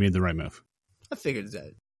John Candy made the right move. I figured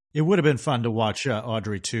that. It would have been fun to watch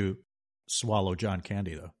Audrey 2 swallow John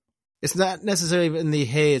Candy, though. It's not necessarily in the,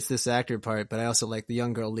 hey, it's this actor part, but I also like the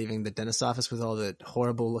young girl leaving the dentist office with all the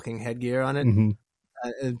horrible looking headgear on it. Mm-hmm.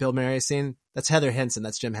 In Bill Murray's scene. That's Heather Henson.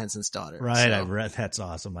 That's Jim Henson's daughter. Right. So, That's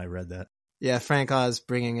awesome. I read that. Yeah. Frank Oz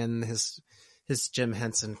bringing in his Jim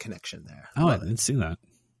Henson connection there. Oh, I didn't see that.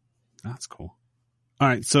 That's cool. All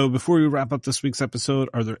right. So before we wrap up this week's episode,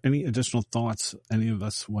 are there any additional thoughts any of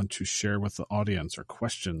us want to share with the audience or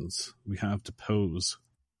questions we have to pose?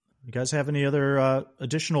 You guys have any other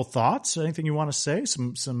additional thoughts? Anything you want to say?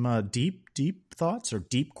 Some deep thoughts or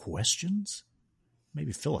deep questions?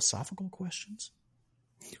 Maybe philosophical questions?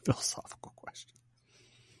 Philosophical question.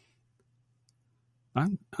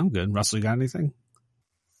 I'm good. Russell, you got anything?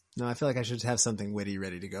 No, I feel like I should have something witty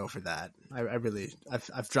ready to go for that.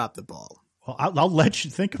 I've dropped the ball. Well, I'll let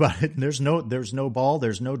you think about it. There's no ball.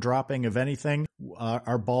 There's no dropping of anything.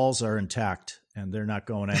 Our balls are intact and they're not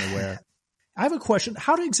going anywhere. I have a question.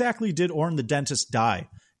 How exactly did Orrin the dentist die?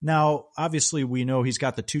 Now, obviously, we know he's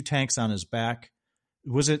got the 2 tanks on his back.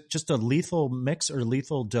 Was it just a lethal mix or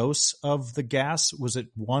lethal dose of the gas? Was it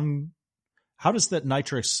one? How does that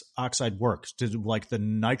nitrous oxide work? Did like the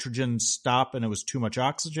nitrogen stop and it was too much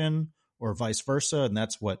oxygen, or vice versa, and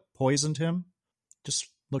that's what poisoned him? Just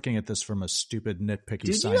looking at this from a stupid, nitpicky Dude,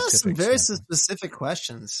 you scientific asked some very standpoint. specific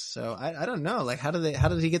questions. So I don't know. Like, how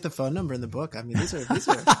did he get the phone number in the book? I mean, these are,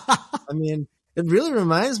 I mean, it really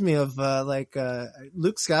reminds me of,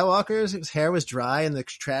 Luke Skywalker's his hair was dry in the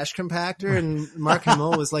trash compactor, and Mark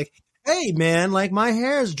Hamill was like, "Hey man, like my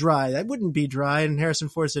hair's dry. That wouldn't be dry." And Harrison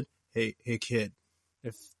Ford said, Hey kid,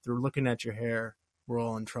 if they're looking at your hair, we're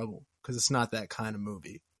all in trouble because it's not that kind of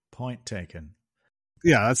movie. Point taken.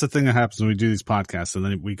 Yeah, that's the thing that happens when we do these podcasts, and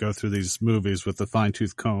then we go through these movies with the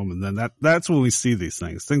fine-tooth comb, and then that's when we see these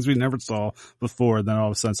things we never saw before, and then all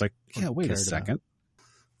of a sudden it's like, yeah, wait a second.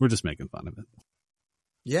 We're just making fun of it.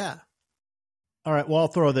 Yeah. All right, well, I'll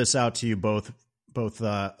throw this out to you both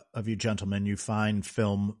of you gentlemen, you fine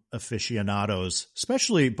film aficionados,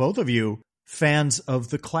 especially both of you fans of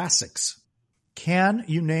the classics. Can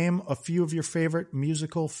you name a few of your favorite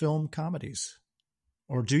musical film comedies?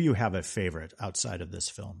 Or do you have a favorite outside of this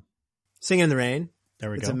film? Singing in the Rain.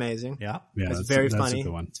 There we go. It's amazing. Yeah. It's very funny. A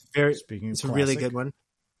good one. It's a really good one.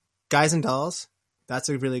 Guys and Dolls. That's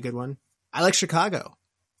a really good one. I like Chicago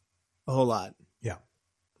a whole lot. Yeah.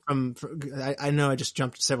 I know I just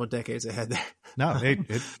jumped several decades ahead there. No,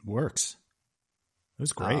 it works. It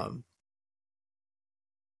was great.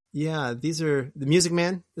 Yeah, these are The Music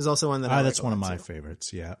Man is also one that I like. That's one of my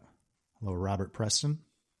favorites. Yeah. Hello, Robert Preston.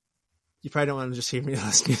 You probably don't want to just hear me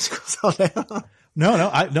list musicals all day long.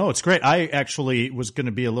 No, it's great. I actually was going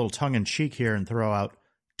to be a little tongue in cheek here and throw out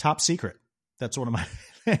Top Secret. That's one of my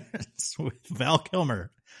favorites with Val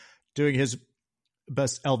Kilmer doing his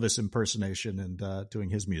best Elvis impersonation and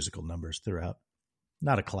doing his musical numbers throughout.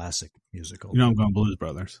 Not a classic musical. You know, I'm going Blues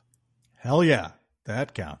Brothers. Hell yeah.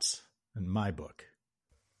 That counts in my book.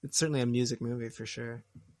 It's certainly a music movie for sure.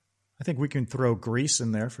 I think we can throw Grease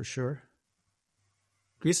in there for sure.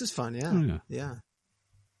 Grease is fun, yeah. Oh, yeah.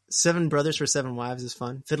 Seven Brothers for Seven Wives is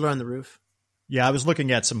fun. Fiddler on the Roof. Yeah, I was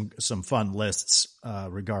looking at some fun lists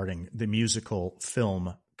regarding the musical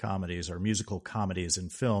film comedies or musical comedies in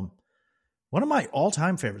film. One of my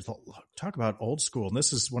all-time favorites, talk about old school, and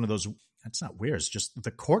this is one of those, it's not weird, it's just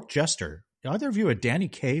The Court Jester. Are either of you a Danny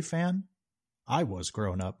Kaye fan? I was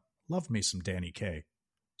growing up. Loved me some Danny Kaye.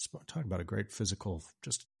 Talk about a great physical,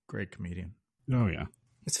 just great comedian. Oh, yeah.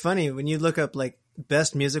 It's funny, when you look up like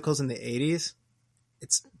best musicals in the 80s,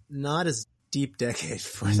 it's not as deep decade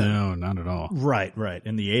for them. No, not at all. Right.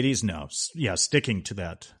 In the 80s, no. Yeah, sticking to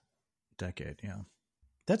that decade, yeah.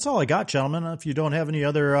 That's all I got, gentlemen. If you don't have any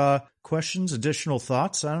other questions, additional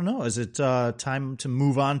thoughts, I don't know. Is it time to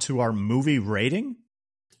move on to our movie rating?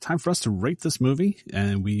 Time for us to rate this movie,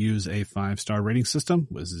 and we use a 5-star rating system,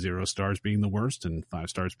 with 0 stars being the worst and 5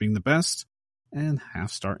 stars being the best, and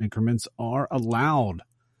half-star increments are allowed.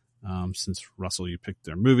 Since, Russell, you picked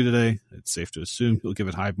their movie today, it's safe to assume you'll give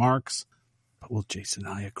it high marks, but will Jason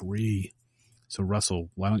and I agree? So, Russell,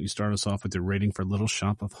 why don't you start us off with your rating for Little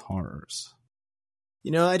Shop of Horrors?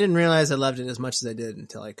 You know, I didn't realize I loved it as much as I did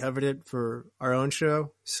until I covered it for our own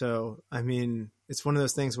show. So, I mean, it's one of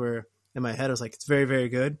those things where in my head I was like, it's very, very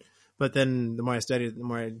good. But then the more I studied, the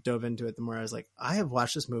more I dove into it, the more I was like, I have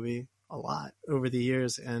watched this movie a lot over the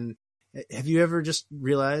years. And have you ever just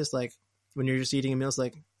realized, like, when you're just eating a meal, it's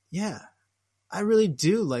like, yeah, I really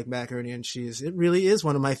do like macaroni and cheese. It really is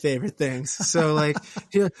one of my favorite things. So, like,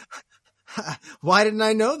 you know, why didn't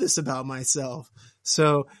I know this about myself?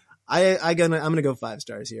 So I'm gonna go 5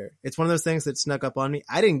 stars here. It's one of those things that snuck up on me.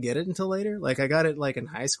 I didn't get it until later. Like, I got it like in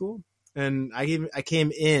high school, and I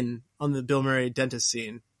came in on the Bill Murray dentist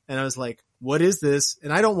scene, and I was like, what is this?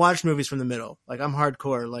 And I don't watch movies from the middle. Like, I'm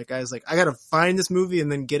hardcore. Like, I was like, I gotta find this movie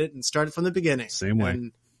and then get it and start it from the beginning. Same way.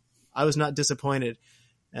 And I was not disappointed.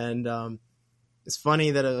 And it's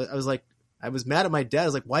funny that I was like, I was mad at my dad. I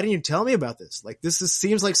was like, why didn't you tell me about this? Like,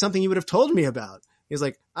 seems like something you would have told me about. He was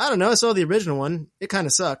like, I don't know. I saw the original one. It kind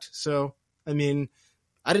of sucked. So, I mean,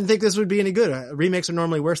 I didn't think this would be any good. Remakes are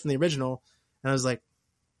normally worse than the original. And I was like,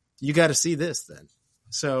 you got to see this then.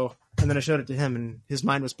 So, and then I showed it to him, and his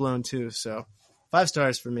mind was blown too. So 5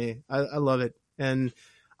 stars for me. I love it. And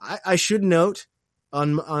I should note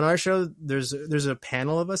on our show, there's a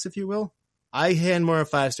panel of us, if you will. I hand more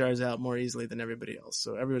 5 stars out more easily than everybody else.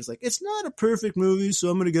 So everyone's like, it's not a perfect movie, so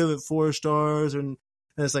I'm going to give it 4 stars. And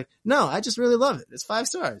it's like, no, I just really love it. It's 5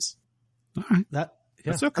 stars. All right.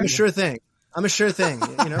 That's okay. I'm a sure thing,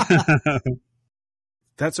 you know?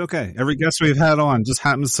 That's okay. Every guest we've had on just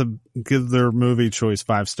happens to give their movie choice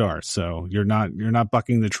 5 stars. So you're not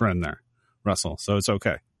bucking the trend there, Russell. So it's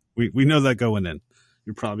okay. We know that going in.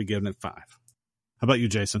 You're probably giving it 5. How about you,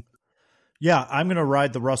 Jason? Yeah, I'm going to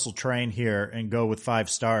ride the Russell train here and go with 5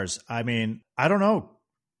 stars. I mean, I don't know.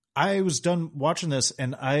 I was done watching this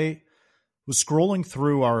and I was scrolling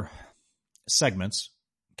through our segments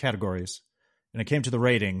categories, and it came to the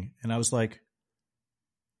rating, and I was like,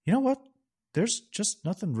 you know what? There's just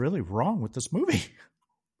nothing really wrong with this movie.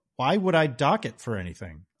 Why would I dock it for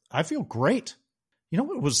anything? I feel great. You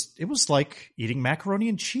know, it was like eating macaroni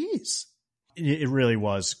and cheese. It really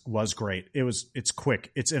was great. It's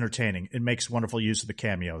quick. It's entertaining. It makes wonderful use of the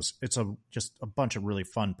cameos. It's just a bunch of really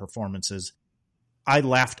fun performances. I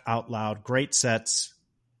laughed out loud. Great sets.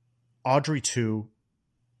 Audrey 2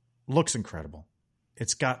 looks incredible.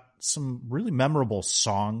 It's got some really memorable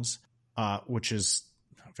songs, which is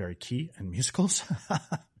very key in musicals.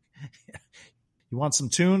 You want some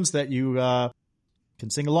tunes that you can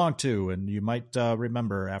sing along to, and you might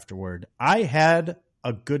remember afterward. I had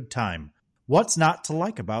a good time. What's not to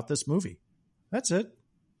like about this movie? That's it.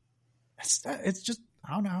 It's just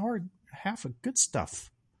an hour and a half of good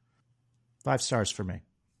stuff. 5 stars for me.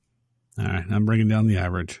 All right, I'm bringing down the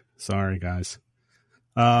average. Sorry, guys.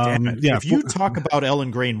 If you talk about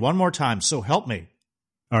Ellen Greene one more time, so help me.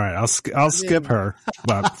 All right, I'll skip her.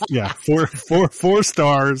 But yeah, 4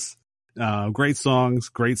 stars. Great songs,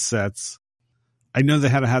 great sets. I know they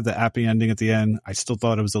had to have the happy ending at the end. I still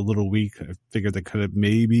thought it was a little weak. I figured they could have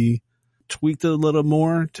maybe tweaked it a little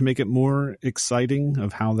more to make it more exciting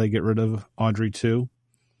of how they get rid of Audrey 2.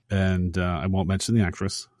 And I won't mention the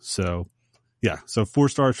actress. So yeah, so 4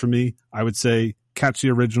 stars for me. I would say catch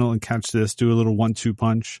the original and catch this. Do a little 1-2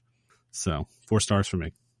 punch. So 4 stars for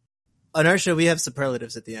me. On our show, we have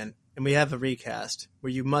superlatives at the end, and we have a recast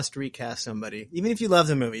where you must recast somebody. Even if you love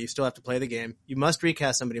the movie, you still have to play the game. You must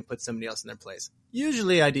recast somebody and put somebody else in their place.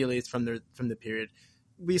 Usually, ideally, it's from the period.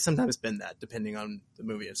 We sometimes bend that, depending on the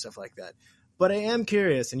movie and stuff like that. But I am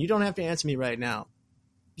curious, and you don't have to answer me right now.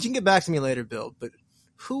 You can get back to me later, Bill, but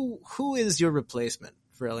who is your replacement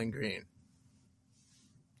for Ellen Greene?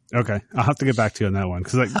 Okay, I'll have to get back to you on that one,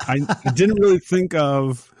 because I didn't really think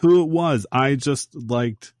of who it was. I just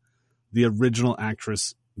liked the original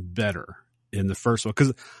actress better in the first one,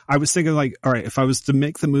 because I was thinking, like, all right, if I was to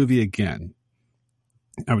make the movie again,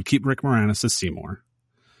 I would keep Rick Moranis as Seymour.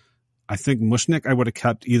 I think Mushnick, I would have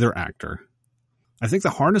kept either actor. I think the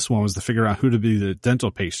hardest one was to figure out who to be the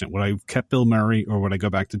dental patient. Would I have kept Bill Murray, or would I go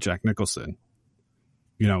back to Jack Nicholson?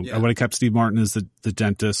 You know, yeah. I would have kept Steve Martin as the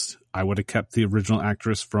dentist. I would have kept the original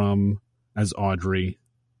actress as Audrey.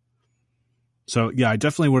 So yeah, I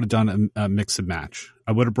definitely would have done a mix and match.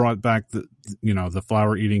 I would have brought back the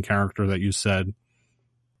flower eating character that you said.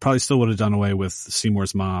 Probably still would have done away with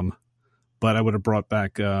Seymour's mom, but I would have brought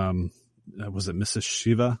back, was it Mrs.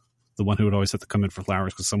 Shiva? The one who would always have to come in for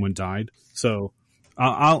flowers because someone died. So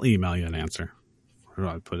I'll email you an answer. Who do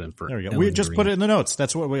I put in for? There we go. We just put it in the notes.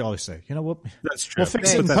 That's what we always say. You know, that's true. We'll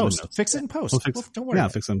fix it in post. Fix it in post. Don't worry. Yeah,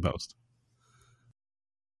 fix it in post.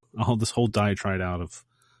 I'll hold this whole diatribe out of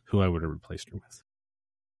who I would have replaced her with.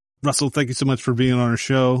 Russell, thank you so much for being on our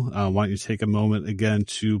show. Why don't you take a moment again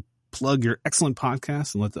to plug your excellent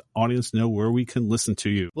podcast and let the audience know where we can listen to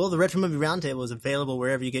you? Well, the Retro Movie Roundtable is available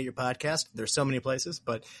wherever you get your podcast. There's so many places,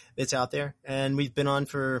 but it's out there. And we've been on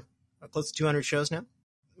for close to 200 shows now.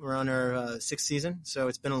 We're on our 6th season, so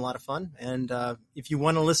it's been a lot of fun. And if you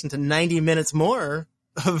want to listen to 90 minutes more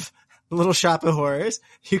of Little Shop of Horrors,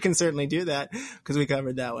 you can certainly do that because we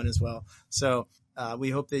covered that one as well. So we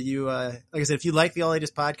hope that you, like I said, if you like the All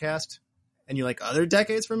 80s podcast and you like other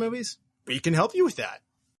decades for movies, we can help you with that.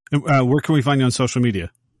 Where can we find you on social media?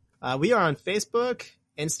 We are on Facebook,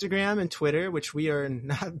 Instagram, and Twitter, which we are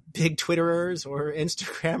not big Twitterers or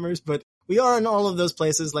Instagrammers, but we are on all of those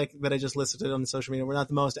places like that I just listed on the social media. We're not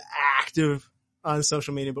the most active on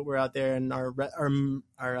social media, but we're out there, and we're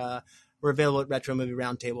available at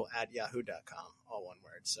retromovieroundtable@yahoo.com, all one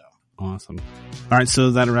word. So awesome. All right, so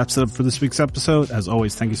that wraps it up for this week's episode. As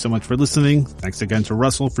always, thank you so much for listening. Thanks again to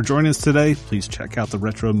Russell for joining us today. Please check out the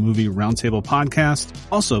Retro Movie Roundtable podcast.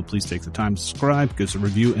 Also, please take the time to subscribe, give us a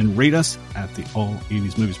review, and rate us at the All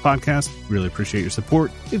 80s Movies Podcast. Really appreciate your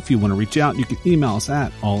support. If you want to reach out, you can email us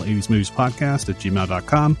at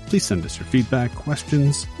all80smoviespodcast@gmail.com. Please send us your feedback,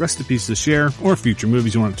 questions, recipes to share, or future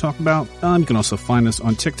movies you want to talk about. You can also find us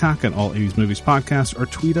on TikTok at All 80s Movies Podcast, or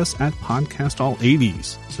tweet us at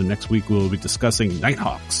PodcastAll80s. So next week we'll be discussing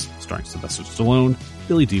Nighthawks, starring Sylvester Stallone,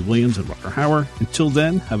 Billy D. Williams, and Rutger Hauer. Until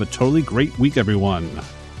then, have a totally great week, everyone.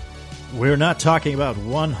 We're not talking about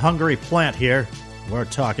one hungry plant here. We're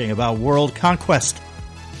talking about world conquest.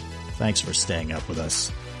 Thanks for staying up with us.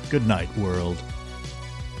 Good night, world.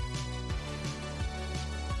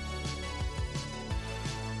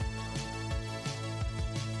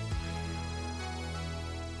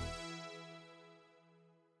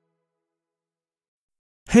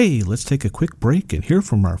 Hey, let's take a quick break and hear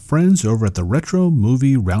from our friends over at the Retro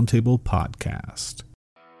Movie Roundtable podcast.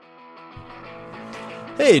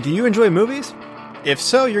 Hey, do you enjoy movies? If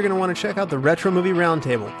so, you're going to want to check out the Retro Movie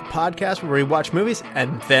Roundtable, the podcast where we watch movies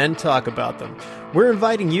and then talk about them. We're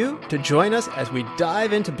inviting you to join us as we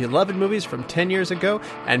dive into beloved movies from 10 years ago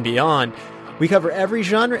and beyond. We cover every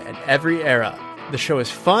genre and every era. The show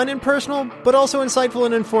is fun and personal, but also insightful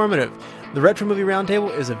and informative. The Retro Movie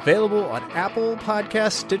Roundtable is available on Apple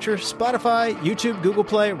Podcasts, Stitcher, Spotify, YouTube, Google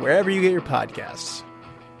Play, wherever you get your podcasts.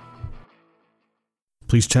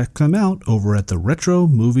 Please check them out over at the Retro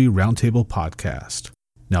Movie Roundtable podcast.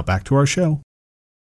 Now back to our show.